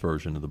Senate's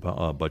version of the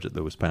budget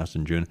that was passed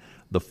in June.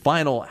 The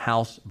final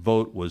House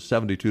vote was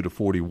 72 to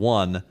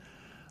 41.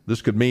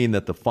 This could mean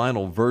that the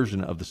final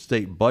version of the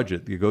state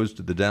budget that goes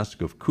to the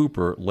desk of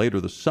Cooper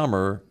later this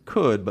summer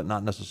could, but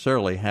not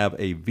necessarily, have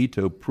a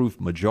veto-proof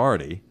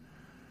majority.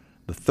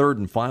 The third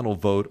and final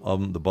vote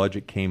on the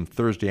budget came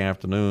Thursday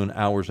afternoon,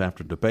 hours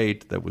after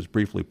debate that was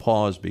briefly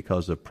paused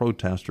because of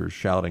protesters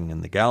shouting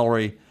in the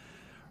gallery.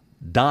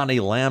 Donnie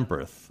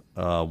Lamberth,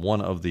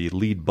 one of the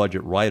lead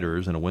budget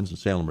writers and a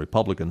Winston-Salem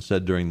Republican,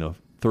 said during the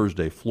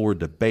Thursday floor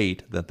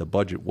debate that the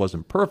budget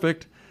wasn't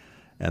perfect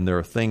and there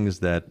are things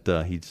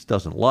that he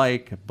doesn't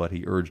like, but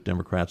he urged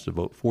Democrats to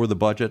vote for the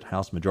budget.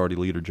 House Majority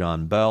Leader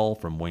John Bell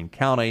from Wayne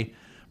County,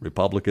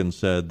 Republican,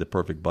 said the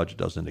perfect budget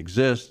doesn't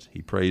exist.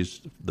 He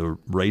praised the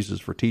raises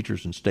for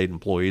teachers and state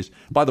employees.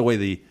 By the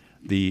way,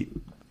 the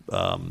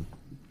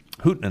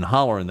hooting and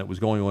hollering that was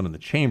going on in the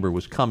chamber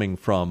was coming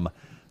from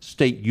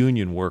state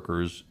union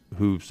workers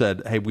who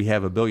said, hey, we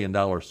have $1 billion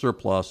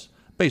surplus,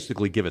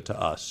 basically give it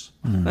to us.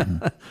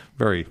 Mm-hmm.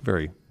 Very,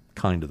 very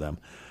kind of them.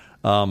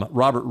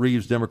 Robert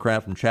Reeves,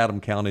 Democrat from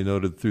Chatham County,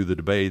 noted through the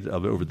debate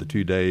over the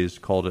 2 days,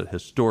 called it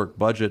historic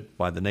budget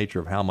by the nature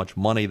of how much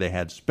money they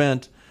had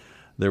spent.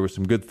 There were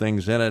some good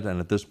things in it, and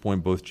at this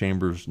point, both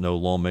chambers know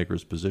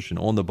lawmakers' position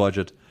on the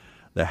budget.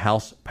 The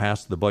House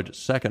passed the budget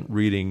second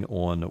reading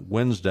on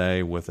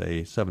Wednesday with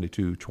a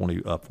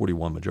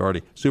 72-41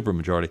 majority,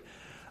 supermajority.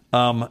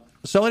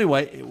 So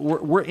anyway,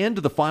 we're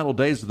into the final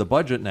days of the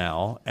budget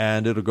now,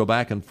 and it'll go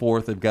back and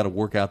forth. They've got to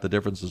work out the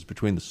differences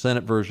between the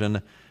Senate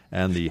version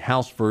and the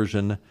House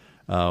version.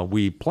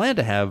 We plan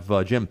to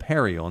have Jim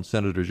Perry on,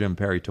 Senator Jim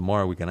Perry,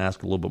 tomorrow. We can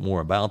ask a little bit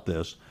more about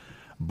this.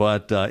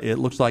 But it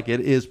looks like it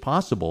is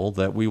possible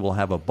that we will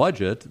have a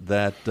budget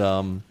that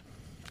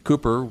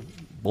Cooper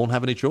won't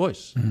have any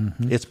choice.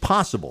 Mm-hmm. It's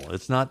possible.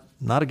 It's not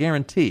a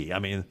guarantee. I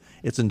mean,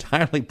 it's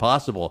entirely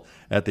possible.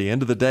 At the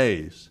end of the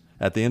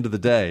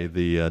day,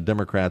 the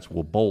Democrats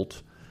will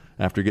bolt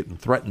after getting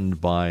threatened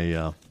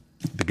by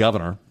the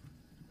governor.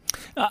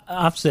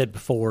 I've said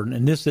before,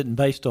 and this isn't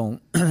based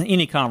on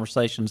any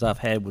conversations I've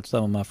had with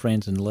some of my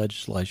friends in the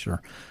legislature,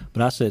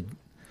 but I said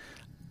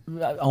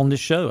on this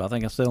show,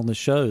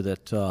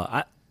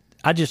 that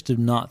I just do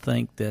not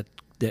think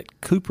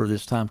that Cooper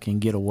this time can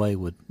get away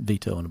with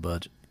vetoing the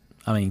budget.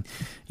 I mean,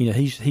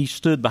 he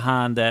stood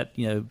behind that,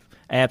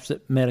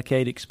 absent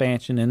Medicaid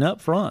expansion, and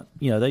up front,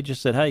 they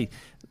just said, hey,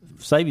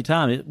 save you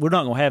time. We're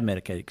not going to have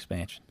Medicaid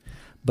expansion.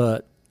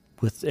 But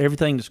with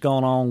everything that's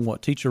gone on,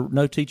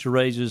 no teacher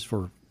raises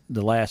for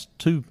the last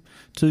two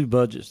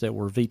budgets that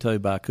were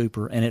vetoed by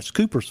Cooper, and it's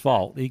Cooper's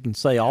fault. He can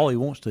say all he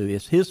wants to.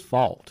 It's his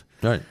fault.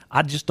 Right.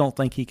 I just don't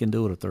think he can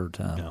do it a third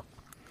time. Yeah.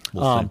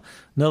 We'll see.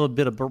 Another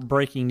bit of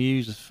breaking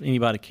news, if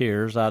anybody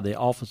cares, out of the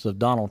office of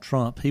Donald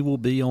Trump. He will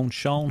be on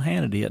Sean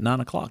Hannity at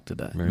 9 o'clock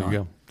today. There you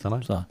go.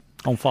 Tonight. So,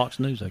 on Fox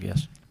News, I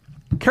guess.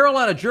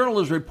 Carolina Journal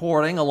is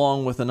reporting,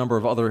 along with a number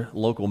of other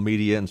local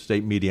media and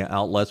state media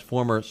outlets,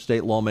 former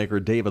state lawmaker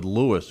David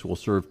Lewis will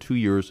serve 2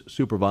 years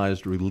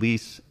supervised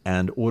release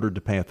and ordered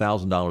to pay a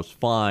 $1,000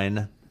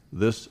 fine.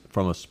 This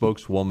from a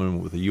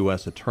spokeswoman with the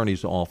U.S.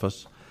 Attorney's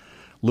Office.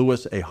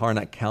 Lewis, a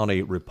Harnett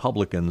County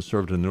Republican,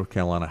 served in the North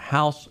Carolina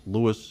House.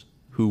 Lewis,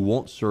 who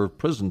won't serve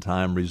prison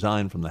time,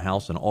 resigned from the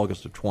House in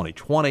August of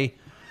 2020.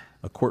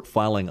 A court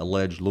filing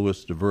alleged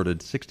Lewis diverted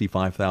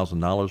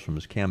 $65,000 from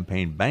his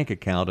campaign bank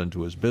account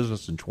into his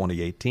business in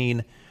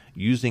 2018,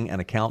 using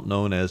an account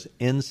known as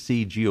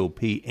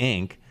NCGOP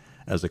Inc.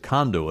 as a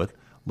conduit.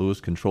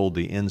 Lewis controlled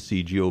the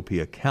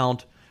NCGOP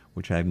account,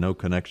 which had no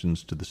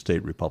connections to the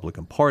state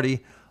Republican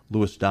Party.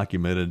 Lewis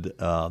documented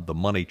the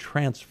money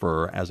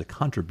transfer as a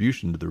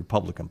contribution to the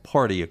Republican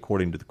Party.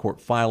 According to the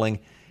court filing,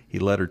 he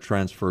later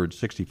transferred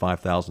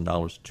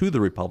 $65,000 to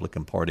the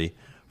Republican Party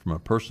from a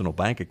personal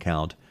bank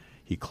account.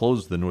 He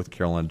closed the North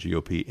Carolina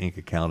GOP Inc.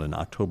 account in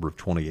October of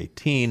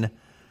 2018.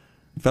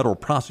 Federal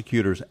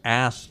prosecutors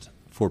asked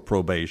for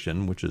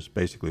probation, which is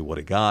basically what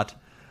he got.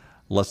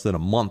 Less than a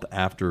month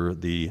after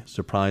the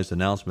surprise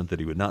announcement that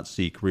he would not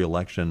seek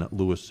re-election,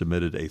 Lewis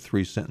submitted a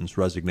 3-sentence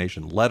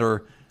resignation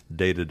letter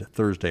dated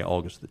Thursday,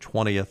 August the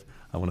 20th.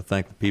 I want to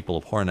thank the people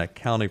of Harnett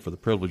County for the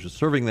privilege of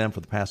serving them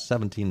for the past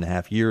 17 and a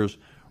half years,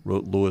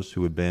 wrote Lewis,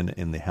 who had been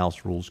in the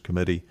House Rules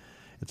Committee.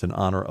 It's an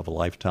honor of a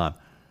lifetime.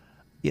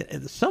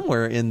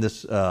 Somewhere in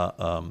this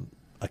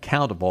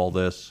account of all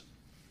this,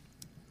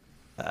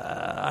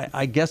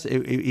 I guess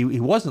he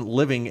wasn't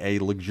living a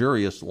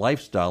luxurious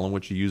lifestyle in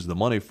which he used the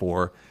money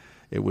for.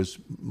 It was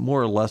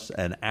more or less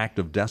an act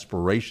of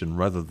desperation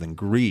rather than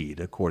greed,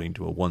 according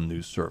to a One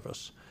News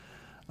service.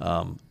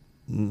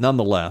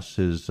 Nonetheless,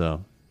 his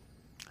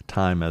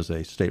time as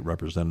a state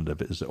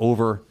representative is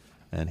over,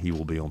 and he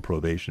will be on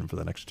probation for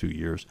the next 2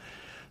 years.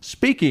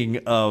 Speaking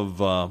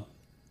of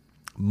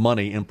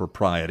money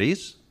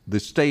improprieties, the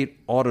state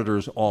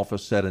auditor's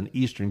office said an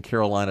Eastern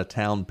Carolina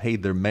town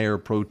paid their mayor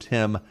pro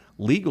tem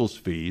legal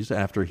fees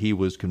after he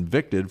was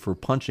convicted for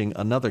punching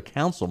another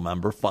council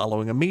member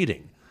following a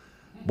meeting.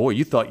 Boy,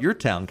 you thought your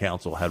town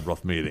council had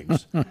rough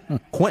meetings.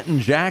 Quentin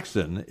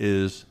Jackson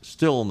is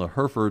still in the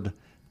Hereford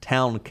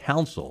Town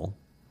Council.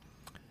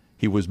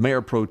 He was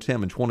mayor pro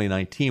tem in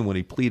 2019 when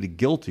he pleaded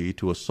guilty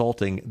to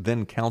assaulting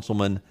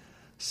then-Councilman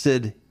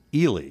Sid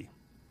Ely.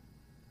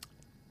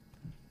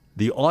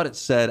 The audit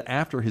said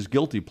after his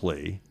guilty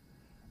plea,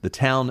 the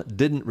town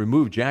didn't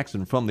remove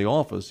Jackson from the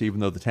office, even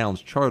though the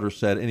town's charter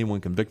said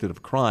anyone convicted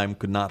of crime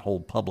could not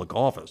hold public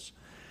office.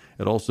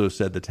 It also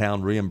said the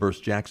town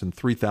reimbursed Jackson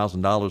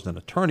 $3,000 in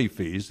attorney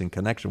fees in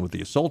connection with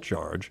the assault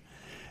charge.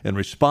 In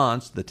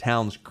response, the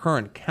town's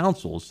current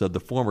council said the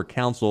former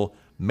council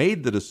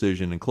made the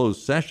decision in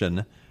closed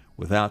session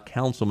without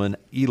Councilman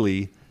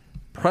Ely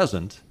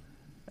present,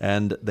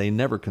 and they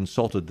never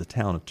consulted the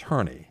town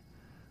attorney.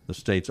 The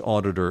state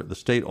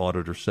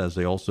auditor says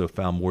they also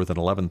found more than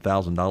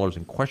 $11,000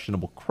 in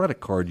questionable credit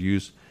card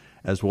use,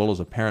 as well as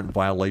apparent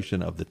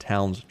violation of the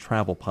town's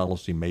travel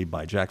policy made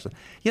by Jackson.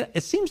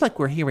 It seems like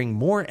we're hearing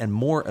more and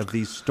more of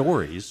these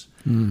stories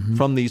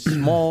from these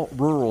small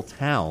rural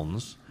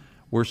towns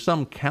where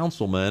some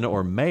councilman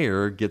or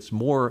mayor gets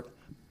more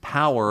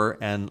power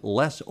and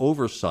less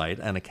oversight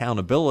and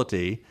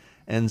accountability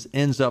and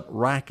ends up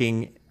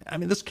racking. I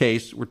mean, in this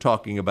case, we're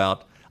talking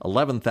about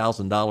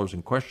 $11,000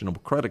 in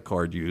questionable credit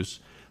card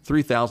use,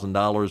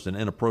 $3,000 in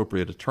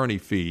inappropriate attorney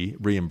fee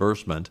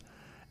reimbursement,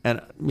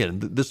 and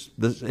this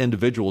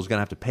individual is going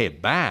to have to pay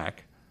it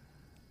back.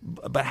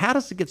 But how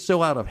does it get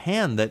so out of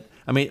hand that,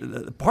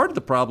 part of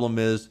the problem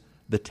is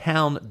the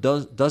town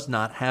does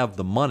not have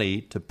the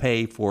money to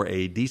pay for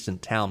a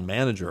decent town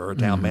manager or a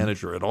town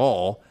manager at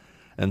all,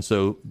 and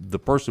so the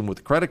person with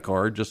the credit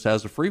card just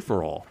has a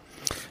free-for-all.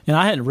 And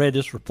I hadn't read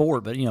this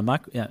report, but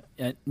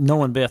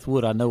knowing Beth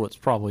Wood, I know it's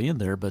probably in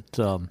there. But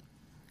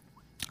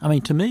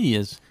to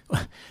me,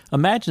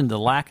 imagine the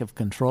lack of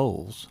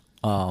controls.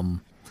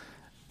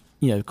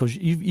 Because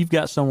you've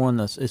got someone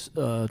that's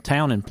a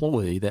town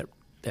employee that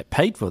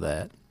paid for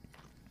that,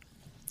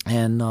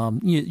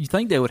 and you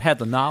think they would have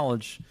the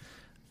knowledge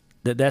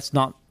that that's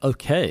not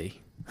okay.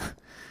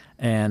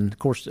 And of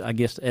course, I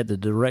guess at the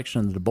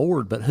direction of the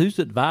board. But who's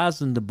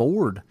advising the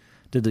board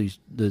to do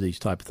these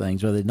type of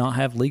things? Or they not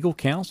have legal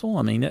counsel?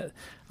 How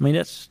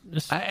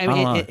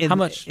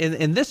much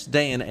in this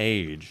day and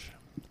age,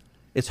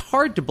 it's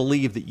hard to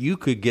believe that you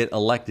could get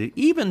elected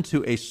even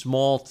to a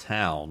small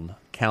town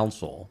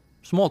council,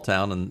 small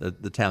town and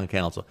the town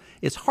council.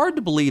 It's hard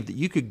to believe that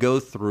you could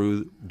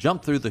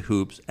jump through the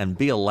hoops and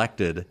be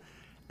elected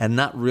and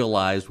not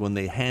realize when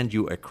they hand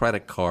you a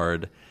credit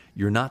card,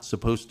 you're not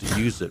supposed to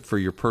use it for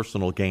your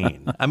personal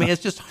gain.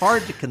 It's just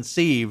hard to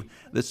conceive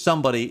that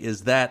somebody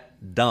is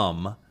that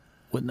dumb,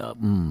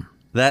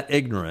 that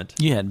ignorant.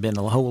 You hadn't been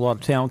to a whole lot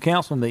of town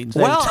council meetings.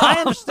 Well, I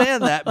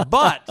understand that,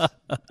 but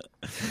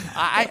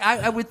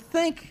I would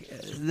think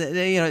that,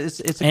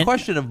 it's a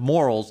question of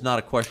morals, not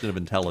a question of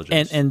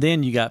intelligence. And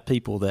then you got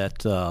people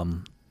that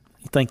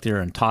think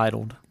they're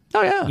entitled.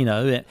 Oh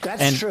yeah,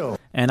 that's true.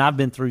 And I've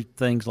been through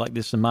things like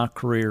this in my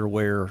career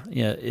where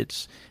they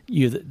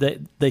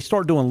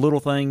start doing little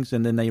things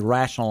and then they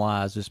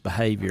rationalize this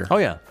behavior. Oh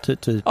yeah,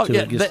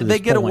 they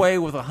get away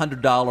with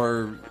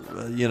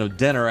 $100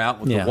 dinner out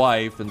with the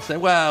wife and say,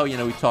 well,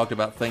 we talked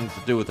about things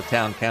to do with the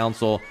town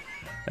council.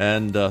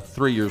 And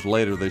 3 years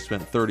later, they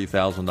spent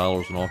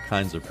 $30,000 on all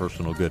kinds of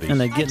personal goodies.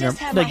 And they get in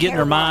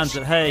their minds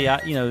that, hey,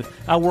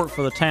 I work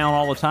for the town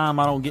all the time.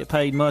 I don't get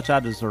paid much. I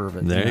deserve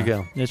it. There you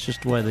go. It's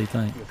just the way they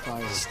think.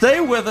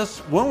 Stay with us.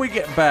 When we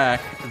get back,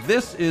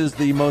 this is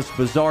the most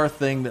bizarre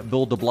thing that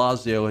Bill de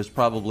Blasio has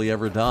probably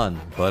ever done.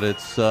 But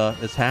it's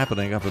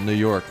happening up in New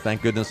York.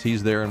 Thank goodness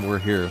he's there and we're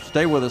here.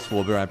 Stay with us.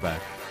 We'll be right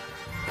back.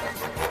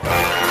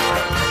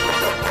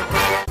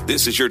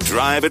 This is your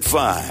Drive at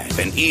 5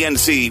 and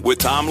ENC with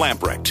Tom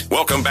Lamprecht.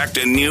 Welcome back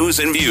to News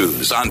and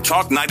Views on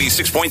Talk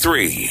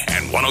 96.3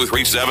 and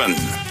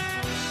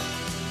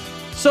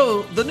 103.7.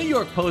 So the New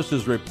York Post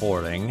is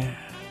reporting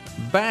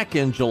back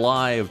in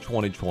July of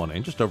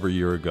 2020, just over a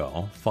year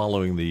ago,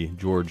 following the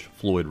George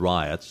Floyd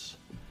riots,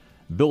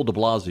 Bill de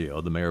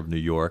Blasio, the mayor of New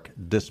York,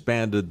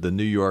 disbanded the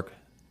New York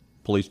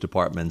Police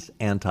Department's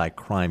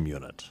anti-crime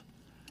unit.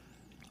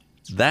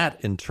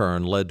 That, in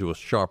turn, led to a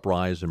sharp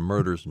rise in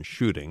murders and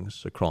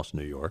shootings across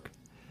New York.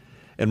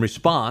 In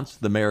response,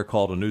 the mayor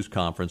called a news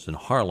conference in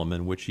Harlem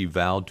in which he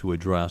vowed to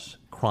address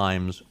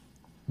crime's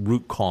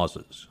root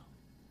causes.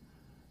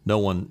 No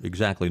one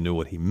exactly knew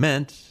what he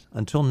meant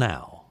until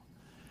now.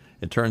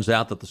 It turns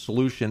out that the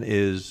solution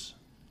is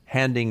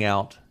handing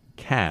out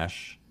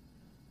cash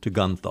to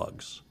gun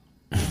thugs.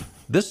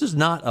 This is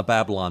not a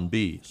Babylon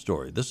Bee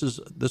story. This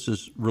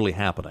is really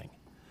happening.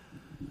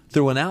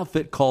 Through an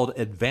outfit called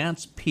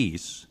Advance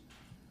Peace,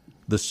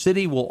 the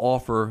city will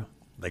offer,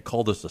 they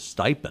call this a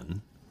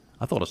stipend.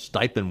 I thought a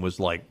stipend was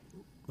like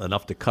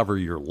enough to cover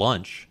your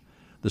lunch.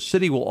 The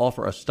city will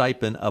offer a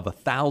stipend of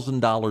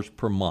 $1,000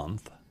 per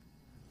month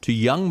to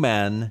young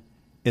men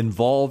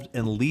involved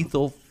in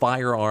lethal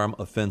firearm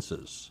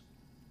offenses.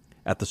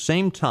 At the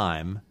same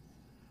time,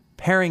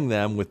 pairing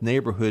them with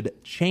neighborhood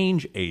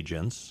change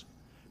agents,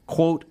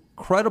 quote,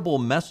 credible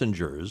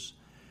messengers,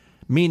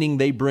 meaning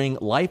they bring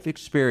life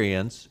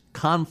experience,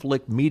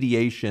 conflict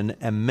mediation,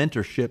 and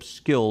mentorship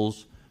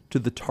skills to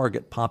the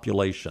target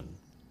population.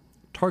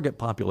 target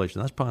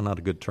population, that's probably not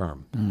a good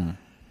term.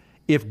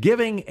 If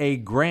giving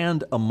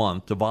 $1,000 a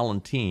month to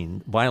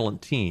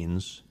violent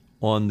teens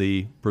on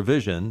the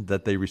provision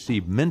that they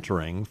receive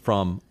mentoring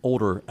from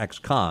older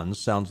ex-cons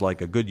sounds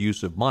like a good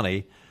use of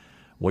money,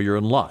 well, you're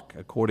in luck.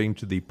 According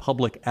to the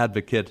public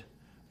advocate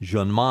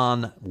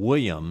Jeanmon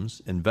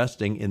Williams,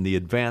 investing in the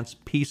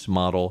advanced peace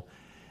model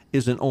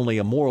isn't only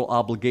a moral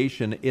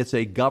obligation, it's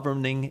a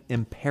governing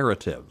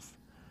imperative.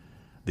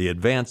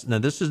 Now,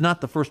 this is not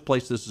the first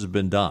place this has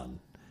been done.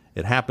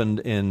 It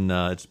happened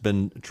it's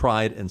been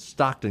tried in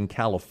Stockton,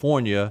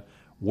 California,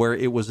 where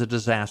it was a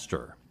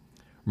disaster.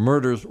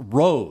 Murders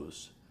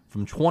rose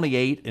from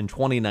 28 in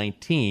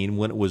 2019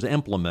 when it was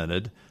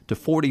implemented to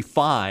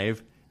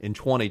 45 in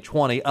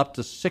 2020, up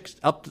to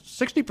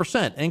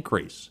 60%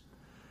 increase,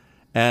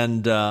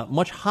 and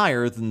much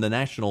higher than the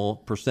national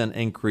percent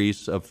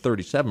increase of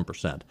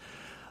 37%.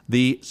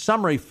 The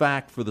summary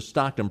fact for the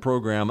Stockton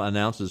program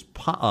announces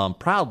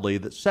proudly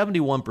that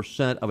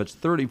 71% of its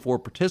 34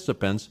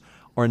 participants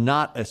are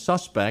not a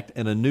suspect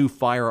in a new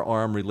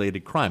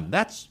firearm-related crime.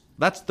 That's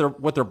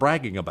what they're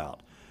bragging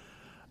about.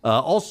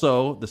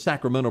 Also, the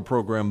Sacramento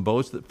program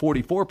boasts that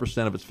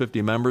 44% of its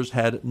 50 members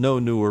had no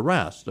new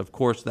arrests. Of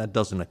course, that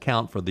doesn't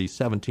account for the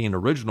 17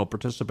 original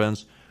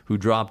participants who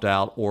dropped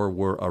out or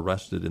were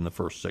arrested in the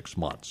first 6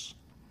 months.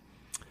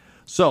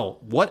 So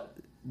what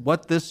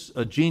this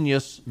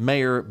genius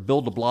mayor,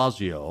 Bill de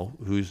Blasio,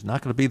 who's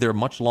not going to be there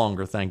much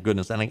longer, thank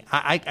goodness, and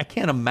I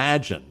can't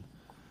imagine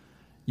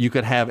you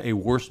could have a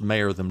worse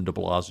mayor than de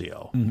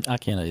Blasio. I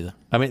can't either.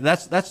 I mean,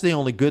 that's the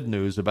only good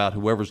news about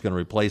whoever's going to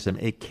replace him.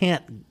 It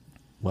can't.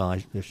 Well,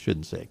 I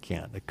shouldn't say it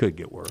can't. It could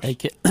get worse.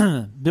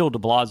 Bill de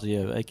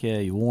Blasio,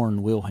 a.k.a.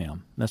 Warren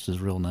Wilhelm. That's his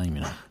real name,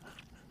 you know.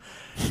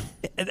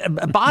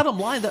 Bottom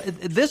line,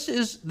 this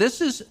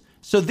is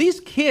so these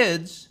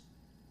kids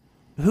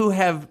who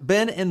have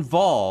been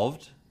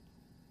involved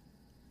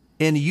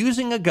in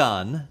using a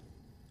gun,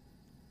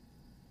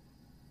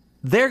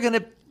 they're going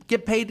to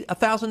get paid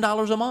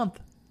 $1,000 a month.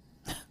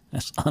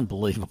 That's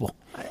unbelievable.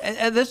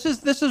 And this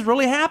is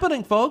really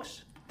happening,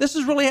 folks.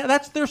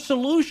 That's their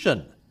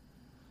solution.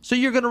 So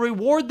you're going to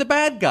reward the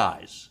bad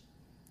guys.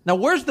 Now,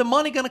 where's the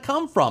money going to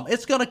come from?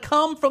 It's going to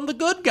come from the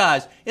good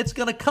guys. It's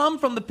going to come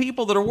from the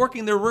people that are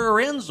working their rear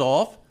ends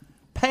off,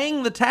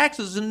 paying the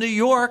taxes in New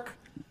York.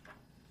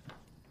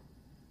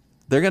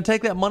 They're going to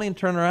take that money and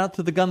turn it out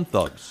to the gun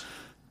thugs.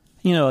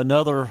 You know,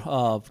 another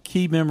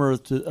key member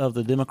of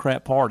the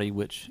Democrat Party,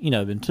 which, you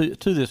know,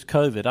 to this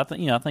COVID,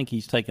 I think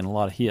he's taken a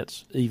lot of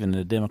hits, even in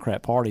the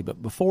Democrat Party.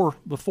 But before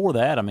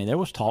that, I mean, there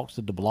was talks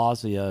of de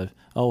Blasio.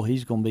 Oh,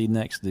 he's going to be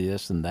next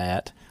this and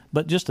that.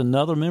 But just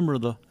another member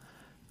of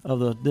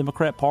the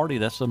Democrat Party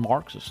that's a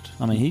Marxist.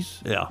 I mean,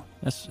 he's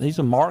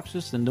a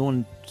Marxist and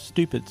doing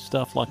stupid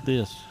stuff like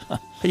this.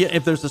 Yeah,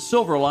 if there's a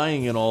silver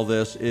lining in all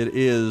this, it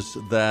is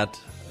that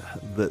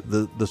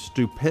the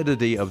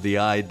stupidity of the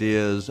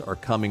ideas are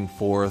coming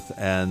forth,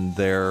 and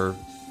they're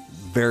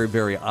very,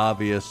 very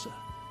obvious.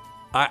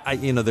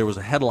 There was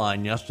a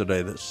headline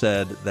yesterday that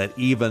said that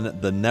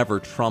even the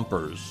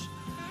Never-Trumpers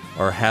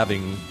are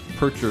having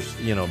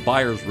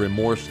buyer's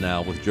remorse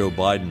now with Joe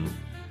Biden.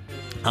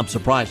 I'm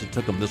surprised it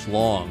took them this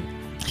long.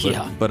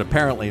 But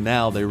apparently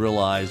now they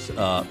realize,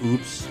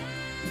 oops.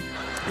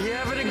 You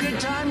having a good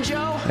time,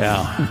 Joe?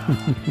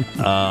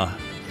 Yeah.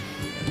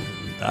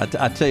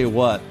 I tell you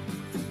what,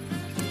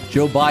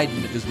 Joe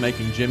Biden is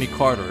making Jimmy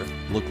Carter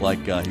look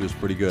like he was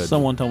pretty good.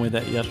 Someone told me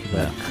that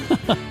yesterday.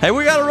 Yeah. Hey,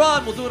 we got to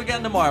run. We'll do it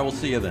again tomorrow. We'll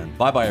see you then.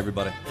 Bye-bye,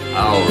 everybody.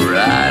 All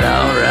right.